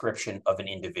not a description of an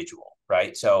individual,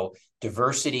 right? So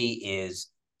diversity is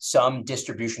some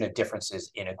distribution of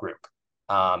differences in a group.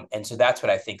 And so that's what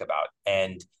I think about.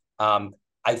 And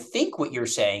I think what you're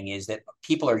saying is that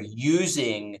people are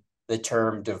using the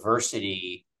term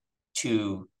diversity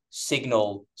to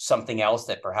signal something else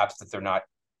that perhaps that they're not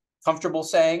comfortable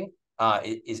saying.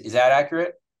 Is that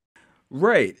accurate?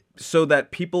 Right. So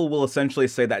that people will essentially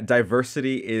say that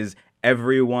diversity is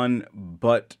everyone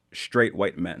but straight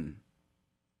white men.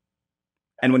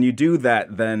 And when you do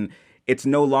that, then it's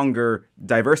no longer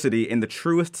diversity in the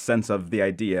truest sense of the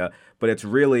idea, but it's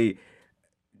really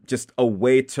just a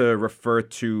way to refer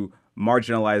to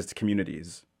marginalized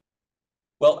communities.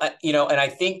 Well, and I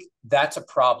think that's a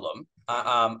problem.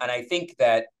 And I think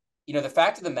that, the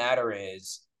fact of the matter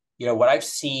is, what I've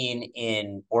seen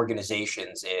in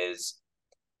organizations is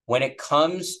when it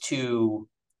comes to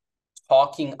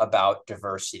talking about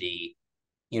diversity,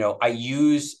 I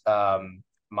use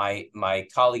my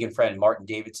colleague and friend Martin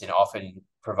Davidson often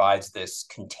provides this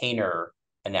container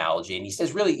analogy, and he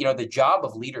says, really, the job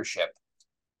of leadership,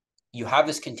 you have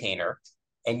this container,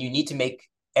 and you need to make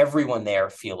everyone there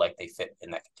feel like they fit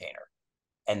in that container,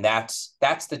 and that's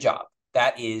the job.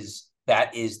 That is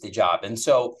the job. And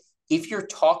so, if you're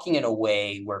talking in a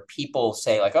way where people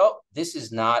say like, oh, this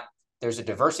is not, there's a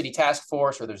diversity task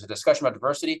force or there's a discussion about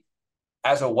diversity,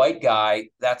 as a white guy,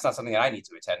 that's not something that I need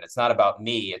to attend. It's not about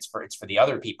me. It's for the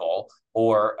other people.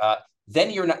 Or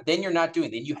then you're not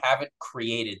doing. Then you haven't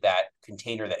created that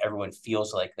container that everyone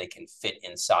feels like they can fit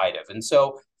inside of. And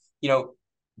so,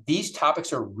 these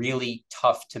topics are really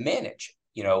tough to manage.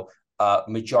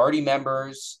 Majority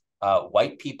members,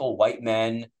 white people, white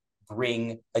men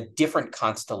bring a different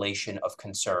constellation of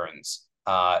concerns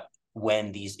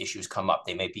when these issues come up.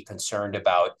 They may be concerned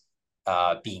about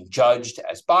being judged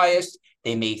as biased.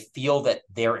 They may feel that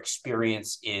their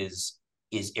experience is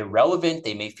irrelevant.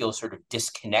 They may feel sort of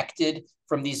disconnected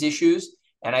from these issues.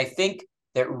 And I think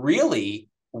that really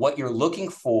what you're looking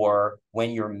for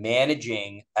when you're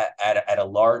managing at a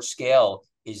large scale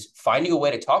is finding a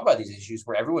way to talk about these issues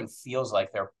where everyone feels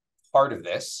like they're part of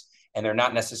this and they're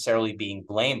not necessarily being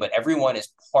blamed, but everyone is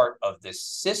part of this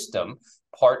system,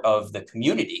 part of the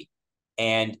community.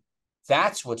 And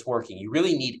that's what's working. You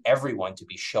really need everyone to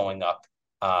be showing up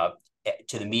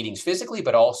to the meetings physically,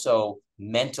 but also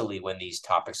mentally when these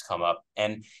topics come up.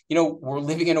 And, we're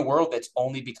living in a world that's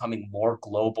only becoming more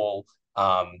global,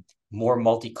 more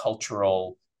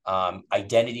multicultural.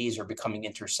 Identities are becoming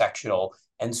intersectional.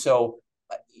 And so,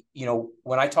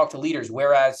 when I talk to leaders,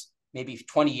 whereas maybe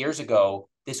 20 years ago,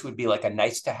 this would be like a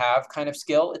nice to have kind of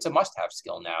skill, it's a must have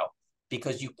skill now,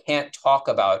 because you can't talk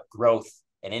about growth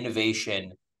and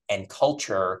innovation and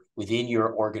culture within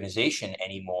your organization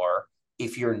anymore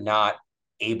if you're not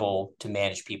able to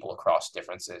manage people across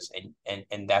differences.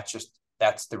 And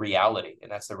that's the reality.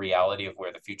 And that's the reality of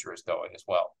where the future is going as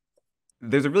well.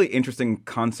 There's a really interesting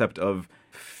concept of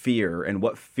fear and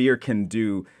what fear can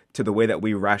do to the way that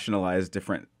we rationalize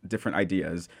different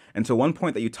ideas. And so one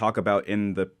point that you talk about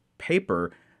in the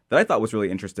paper that I thought was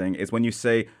really interesting is when you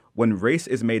say when race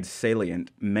is made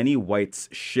salient, many whites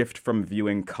shift from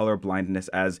viewing color blindness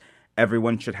as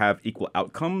everyone should have equal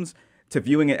outcomes to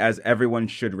viewing it as everyone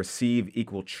should receive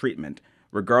equal treatment,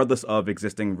 regardless of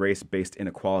existing race-based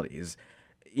inequalities.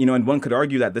 And one could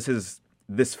argue that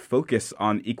this focus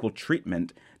on equal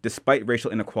treatment, despite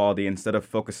racial inequality, instead of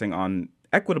focusing on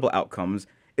equitable outcomes,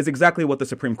 is exactly what the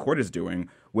Supreme Court is doing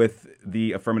with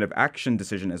the affirmative action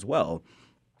decision as well.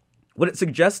 What it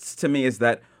suggests to me is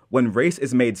that when race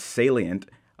is made salient,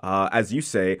 as you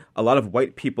say, a lot of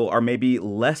white people are maybe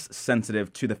less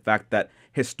sensitive to the fact that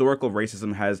historical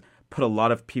racism has put a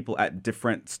lot of people at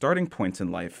different starting points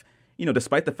in life,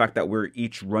 despite the fact that we're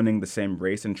each running the same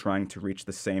race and trying to reach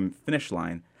the same finish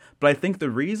line. But I think the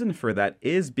reason for that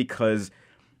is because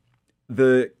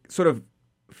the sort of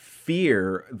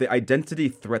fear, the identity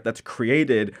threat that's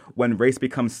created when race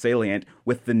becomes salient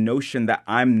with the notion that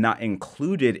I'm not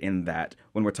included in that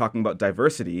when we're talking about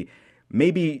diversity,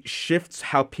 maybe shifts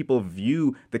how people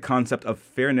view the concept of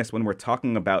fairness when we're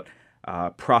talking about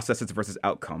processes versus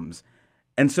outcomes.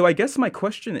 And so I guess my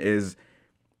question is,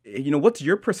 what's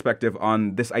your perspective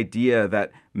on this idea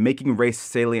that making race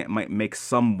salient might make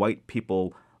some white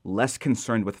people less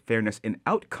concerned with fairness in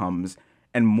outcomes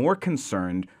and more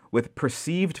concerned with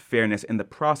perceived fairness in the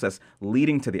process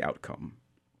leading to the outcome?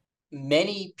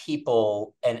 Many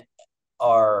people and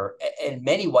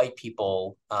many white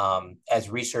people, as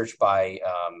research by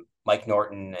Mike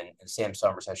Norton and Sam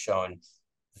Summers has shown,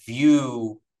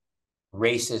 view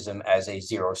racism as a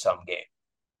zero-sum game.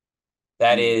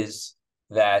 That is,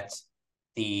 that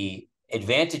the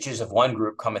advantages of one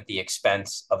group come at the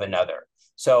expense of another.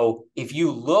 So if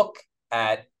you look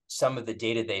at some of the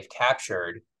data they've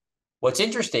captured, what's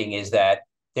interesting is that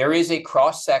there is a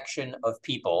cross-section of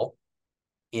people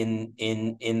in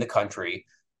the country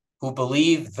who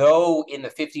believe, though in the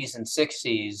 50s and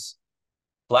 60s,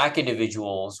 Black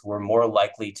individuals were more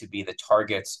likely to be the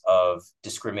targets of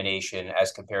discrimination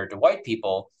as compared to white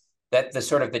people, that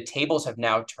the tables have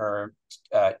now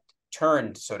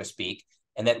turned, so to speak,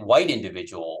 and that white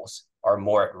individuals are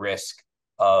more at risk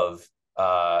of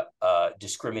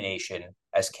discrimination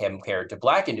as compared to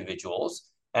Black individuals.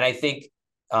 And I think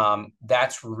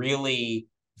that's really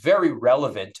very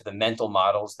relevant to the mental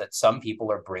models that some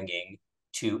people are bringing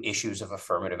to issues of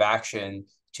affirmative action,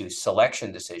 to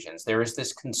selection decisions. There is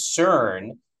this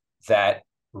concern that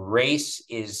race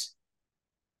is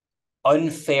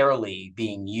unfairly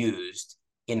being used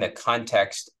in the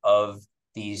context of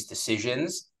these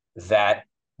decisions that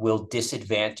will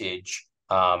disadvantage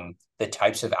the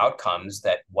types of outcomes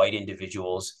that white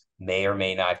individuals may or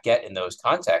may not get in those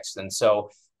contexts. And so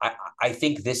I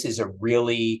think this is a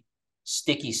really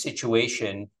sticky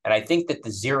situation. And I think that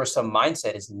the zero-sum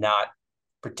mindset is not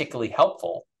particularly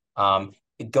helpful.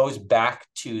 It goes back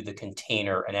to the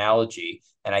container analogy.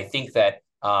 And I think that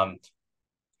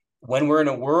when we're in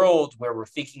a world where we're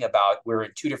thinking about we're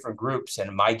in two different groups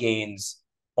and my gains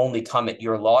only come at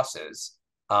your losses,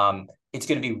 it's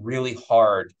going to be really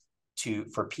hard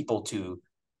for people to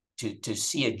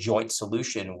see a joint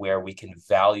solution where we can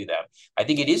value them. I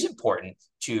think it is important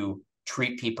to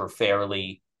treat people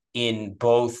fairly in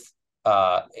both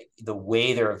the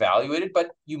way they're evaluated,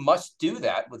 but you must do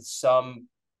that with some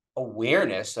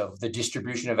awareness of the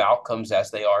distribution of outcomes as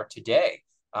they are today.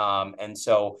 And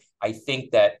so I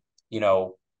think that,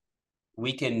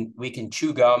 we can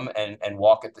chew gum and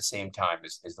walk at the same time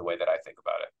is the way that I think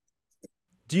about it.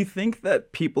 Do you think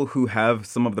that people who have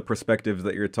some of the perspectives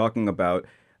that you're talking about,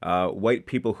 white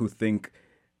people who think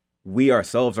we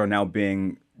ourselves are now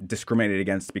being discriminated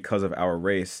against because of our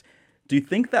race, do you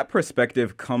think that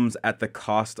perspective comes at the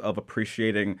cost of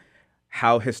appreciating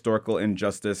how historical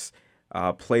injustice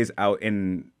plays out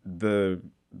in the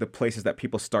places that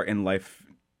people start in life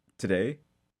today?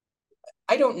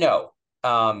 I don't know.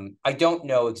 I don't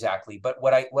know exactly, but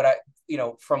what I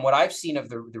from what I've seen of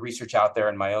the research out there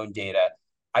and my own data,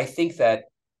 I think that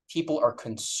people are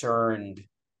concerned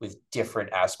with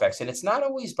different aspects. And it's not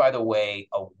always, by the way,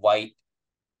 a white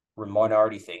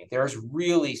minority thing. There's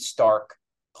really stark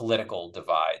political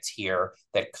divides here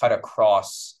that cut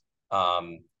across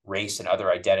race and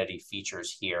other identity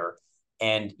features here.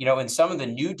 And, in some of the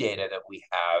new data that we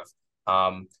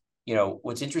have,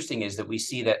 what's interesting is that we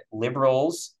see that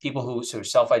liberals, people who sort of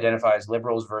self-identify as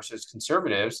liberals versus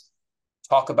conservatives,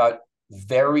 talk about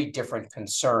very different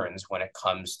concerns when it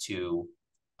comes to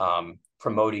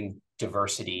promoting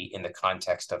diversity in the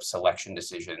context of selection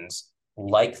decisions,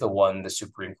 like the one the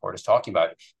Supreme Court is talking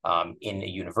about in a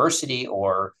university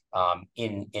or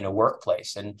in a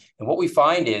workplace. And what we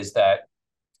find is that,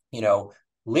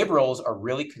 liberals are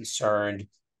really concerned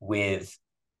with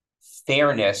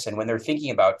fairness. And when they're thinking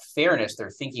about fairness,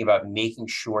 they're thinking about making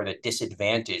sure that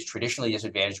traditionally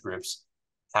disadvantaged groups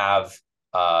have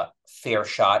a fair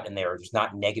shot and there's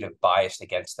not negative bias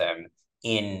against them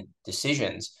in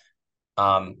decisions.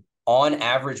 On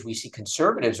average, we see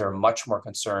conservatives are much more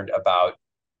concerned about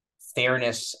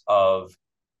fairness of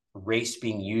race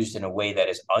being used in a way that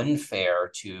is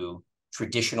unfair to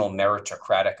traditional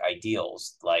meritocratic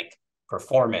ideals like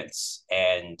performance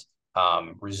and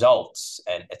results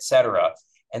and et cetera.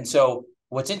 And so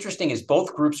what's interesting is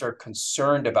both groups are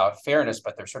concerned about fairness,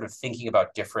 but they're sort of thinking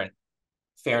about different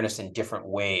fairness in different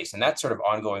ways. And that's sort of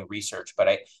ongoing research. But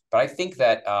I think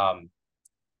that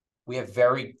we have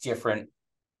very different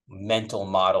mental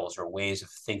models or ways of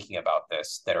thinking about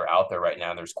this that are out there right now.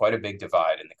 And there's quite a big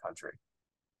divide in the country.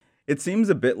 It seems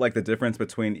a bit like the difference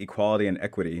between equality and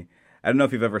equity. I don't know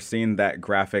if you've ever seen that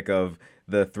graphic of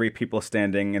the three people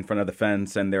standing in front of the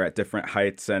fence and they're at different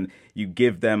heights, and you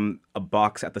give them a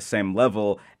box at the same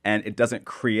level and it doesn't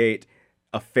create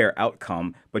a fair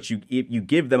outcome, but you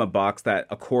give them a box that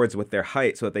accords with their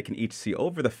height so that they can each see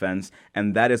over the fence,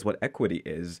 and that is what equity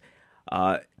is.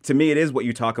 To me, it is what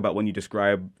you talk about when you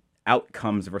describe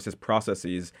outcomes versus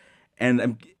processes.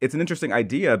 And it's an interesting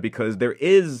idea because there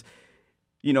is,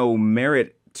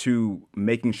 merit to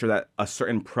making sure that a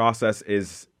certain process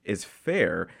is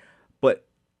fair. But,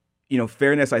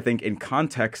 fairness, I think, in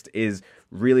context is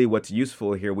really what's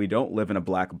useful here. We don't live in a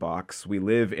black box. We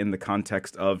live in the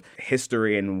context of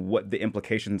history and what the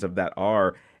implications of that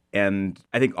are. And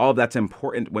I think all of that's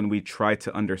important when we try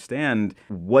to understand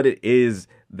what it is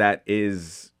that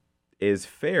is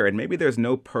fair. And maybe there's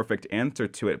no perfect answer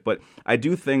to it, but I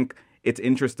do think it's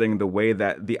interesting the way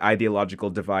that the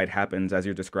ideological divide happens, as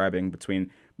you're describing,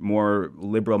 between more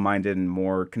liberal-minded and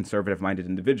more conservative-minded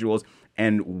individuals,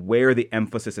 and where the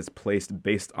emphasis is placed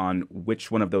based on which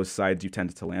one of those sides you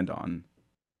tend to land on.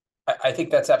 I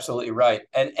think that's absolutely right.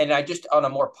 And I just, on a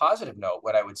more positive note,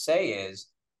 what I would say is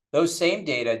those same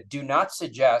data do not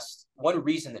suggest one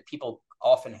reason that people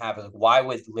often have is why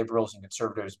would liberals and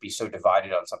conservatives be so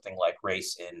divided on something like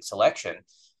race in selection?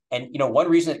 And one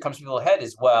reason that comes to people's head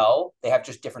is, well, they have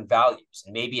just different values.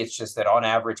 And maybe it's just that on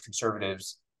average,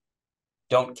 conservatives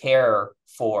don't care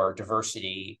for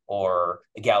diversity or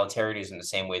egalitarianism in the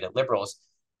same way that liberals.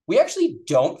 We actually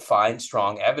don't find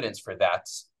strong evidence for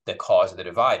that's the cause of the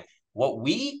divide. What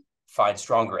we find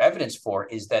stronger evidence for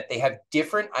is that they have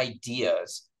different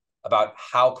ideas about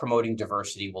how promoting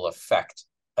diversity will affect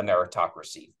a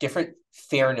meritocracy, different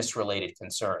fairness-related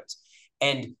concerns.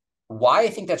 And why I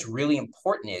think that's really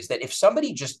important is that if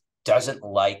somebody just doesn't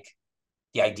like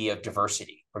the idea of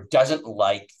diversity or doesn't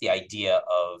like the idea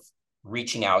of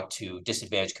reaching out to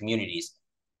disadvantaged communities,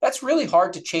 that's really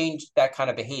hard to change that kind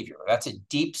of behavior. That's a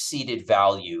deep-seated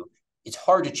value. It's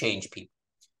hard to change people.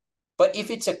 But if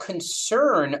it's a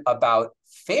concern about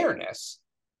fairness,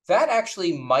 that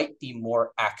actually might be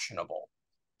more actionable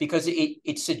because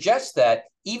it suggests that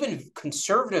even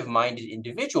conservative-minded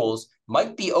individuals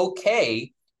might be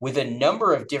okay with a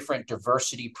number of different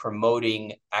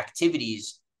diversity-promoting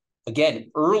activities,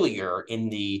 again, earlier in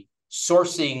the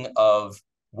sourcing of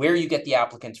where you get the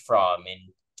applicants from and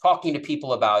talking to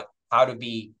people about how to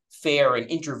be fair and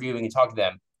interviewing and talk to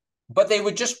them. But they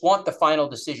would just want the final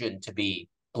decision to be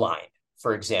blind,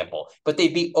 for example. But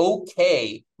they'd be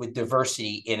okay with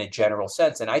diversity in a general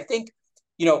sense. And I think,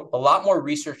 a lot more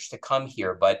research to come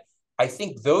here, but I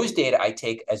think those data I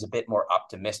take as a bit more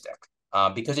optimistic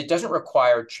because it doesn't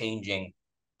require changing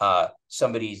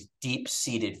somebody's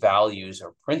deep-seated values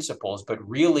or principles, but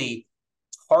really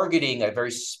targeting a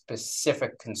very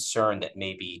specific concern that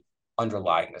may be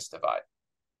underlying this divide.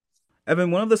 Evan,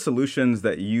 one of the solutions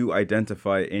that you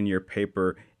identify in your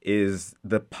paper is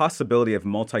the possibility of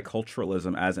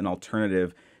multiculturalism as an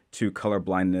alternative to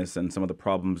colorblindness and some of the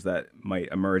problems that might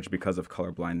emerge because of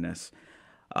colorblindness.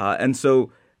 And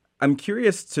so I'm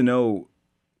curious to know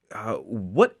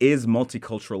what is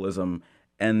multiculturalism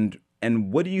and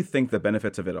what do you think the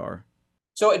benefits of it are?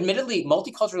 So admittedly,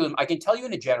 multiculturalism, I can tell you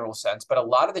in a general sense, but a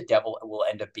lot of the devil will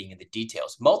end up being in the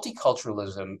details.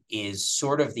 Multiculturalism is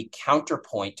sort of the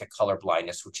counterpoint to color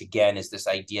blindness, which again is this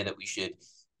idea that we should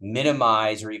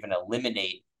minimize or even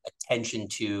eliminate attention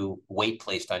to weight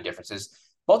placed on differences.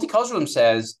 Multiculturalism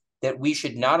says that we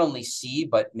should not only see,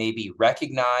 but maybe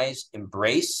recognize,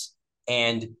 embrace,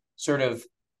 and sort of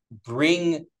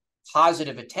bring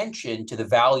positive attention to the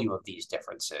value of these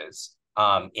differences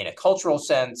in a cultural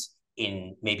sense,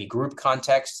 in maybe group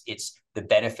contexts. It's the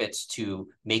benefits to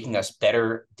making us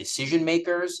better decision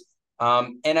makers.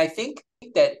 And I think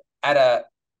that at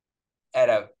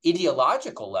a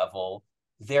ideological level,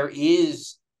 there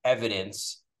is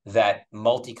evidence that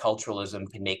multiculturalism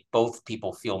can make both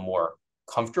people feel more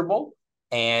comfortable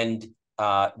and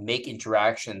make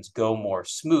interactions go more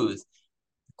smooth.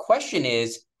 The question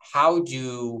is, how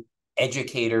do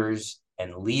educators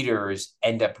and leaders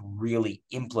end up really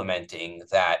implementing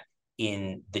that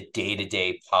in the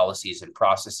day-to-day policies and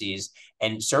processes?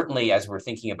 And certainly, as we're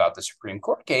thinking about the Supreme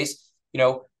Court case,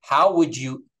 how would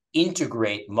you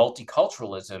integrate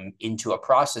multiculturalism into a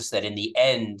process that in the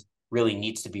end really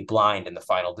needs to be blind in the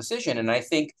final decision? And I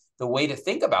think the way to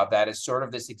think about that is sort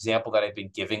of this example that I've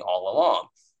been giving all along.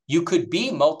 You could be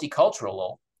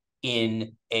multicultural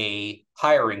in a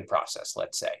hiring process,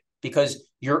 let's say, because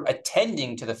you're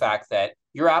attending to the fact that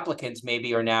your applicants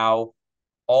maybe are now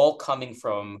all coming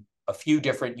from a few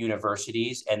different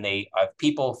universities and they have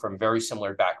people from very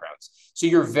similar backgrounds. So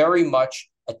you're very much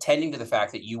attending to the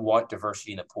fact that you want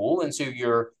diversity in the pool. And so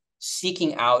you're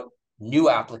seeking out new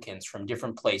applicants from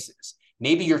different places.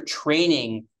 Maybe you're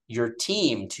training your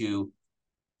team to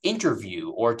interview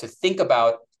or to think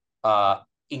about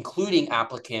including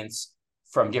applicants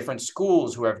from different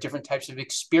schools who have different types of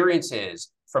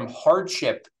experiences, from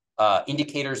hardship,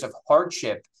 indicators of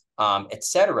hardship, et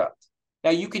cetera. Now,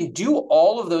 you can do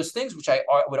all of those things, which I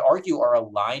would argue are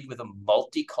aligned with a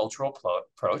multicultural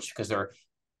approach because they're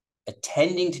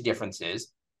attending to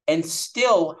differences and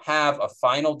still have a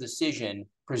final decision,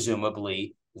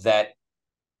 presumably, that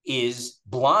is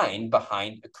blind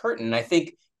behind a curtain. And I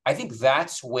think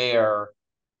that's where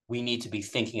we need to be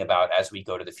thinking about as we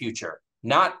go to the future.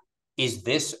 Not is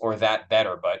this or that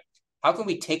better, but how can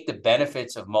we take the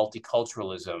benefits of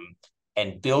multiculturalism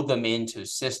and build them into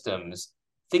systems?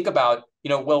 Think about,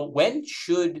 well, when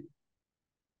should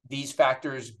these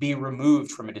factors be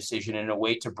removed from a decision in a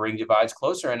way to bring divides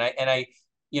closer? And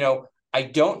I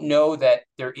don't know that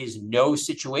there is no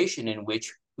situation in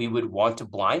which we would want to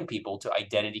blind people to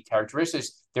identity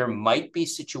characteristics. There might be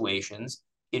situations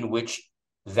in which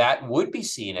that would be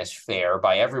seen as fair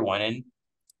by everyone. And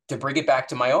to bring it back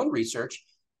to my own research,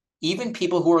 even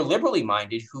people who are liberally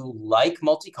minded, who like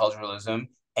multiculturalism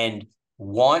and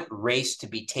want race to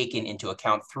be taken into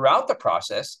account throughout the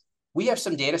process, we have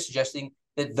some data suggesting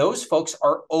that those folks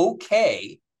are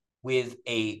okay with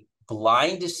a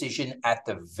blind decision at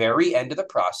the very end of the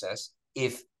process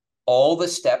if all the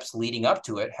steps leading up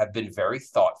to it have been very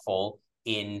thoughtful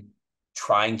in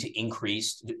trying to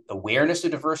increase awareness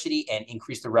of diversity and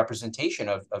increase the representation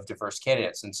of diverse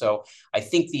candidates. And so I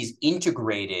think these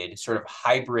integrated sort of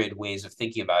hybrid ways of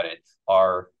thinking about it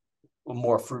are a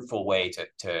more fruitful way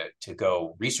to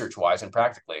go research-wise and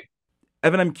practically.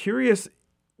 Evan, I'm curious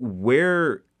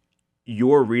where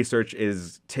your research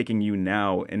is taking you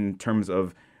now in terms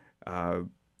of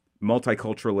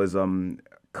multiculturalism,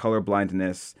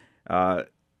 colorblindness,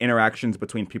 interactions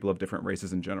between people of different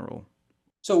races in general.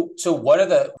 So one of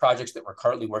the projects that we're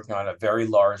currently working on, a very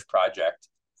large project,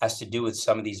 has to do with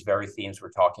some of these very themes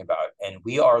we're talking about. And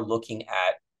we are looking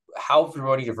at how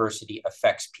promoting diversity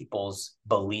affects people's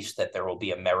beliefs that there will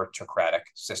be a meritocratic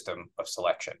system of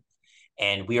selection.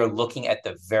 And we are looking at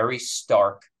the very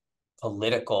stark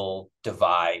political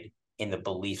divide in the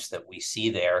beliefs that we see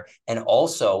there. And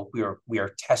also we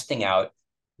are testing out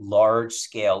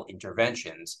large-scale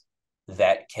interventions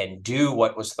that can do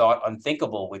what was thought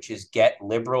unthinkable, which is get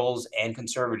liberals and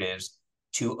conservatives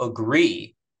to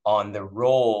agree on the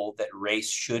role that race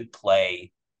should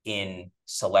play in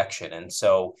selection. And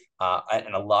so,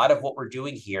 and a lot of what we're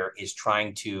doing here is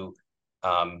trying to,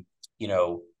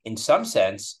 in some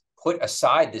sense, put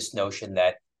aside this notion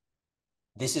that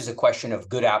this is a question of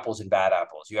good apples and bad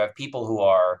apples. You have people who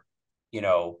are,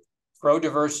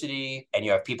 pro-diversity, and you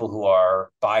have people who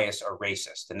are biased or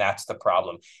racist, and that's the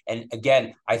problem. And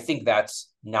again, I think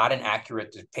that's not an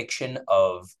accurate depiction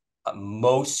of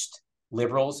most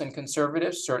liberals and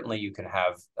conservatives. Certainly you can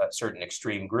have certain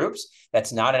extreme groups.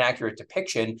 That's not an accurate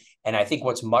depiction. And I think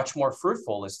what's much more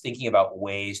fruitful is thinking about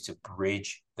ways to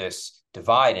bridge this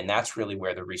divide. And that's really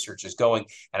where the research is going.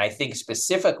 And I think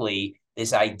specifically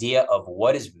this idea of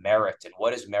what is merit and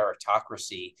what is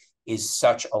meritocracy is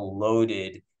such a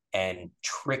loaded and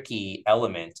tricky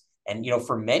element. And,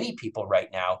 for many people right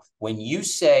now, when you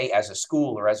say as a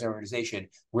school or as an organization,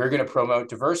 we're going to promote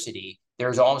diversity,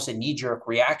 there's almost a knee-jerk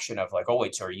reaction of like, oh,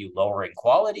 wait, so are you lowering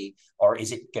quality? Or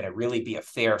is it going to really be a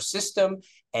fair system?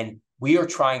 And we are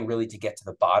trying really to get to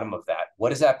the bottom of that.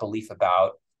 What is that belief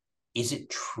about? Is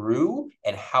it true?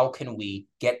 And how can we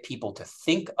get people to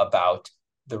think about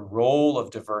the role of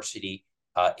diversity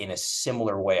in a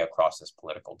similar way across this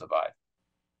political divide?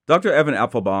 Dr. Evan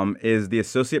Apfelbaum is the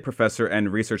Associate Professor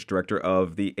and Research Director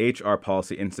of the HR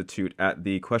Policy Institute at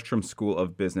the Questrom School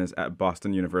of Business at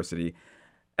Boston University.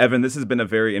 Evan, this has been a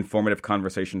very informative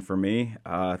conversation for me.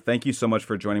 Thank you so much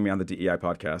for joining me on the DEI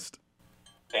podcast.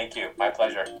 Thank you. My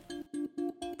pleasure.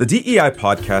 The DEI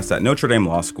podcast at Notre Dame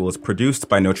Law School is produced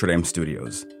by Notre Dame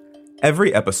Studios.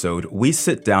 Every episode, we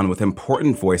sit down with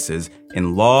important voices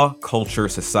in law, culture,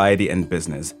 society, and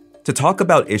business to talk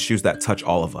about issues that touch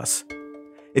all of us.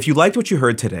 If you liked what you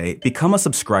heard today, become a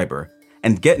subscriber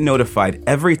and get notified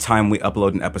every time we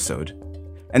upload an episode.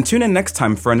 And tune in next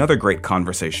time for another great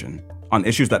conversation on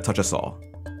issues that touch us all.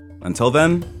 Until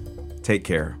then, take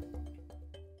care.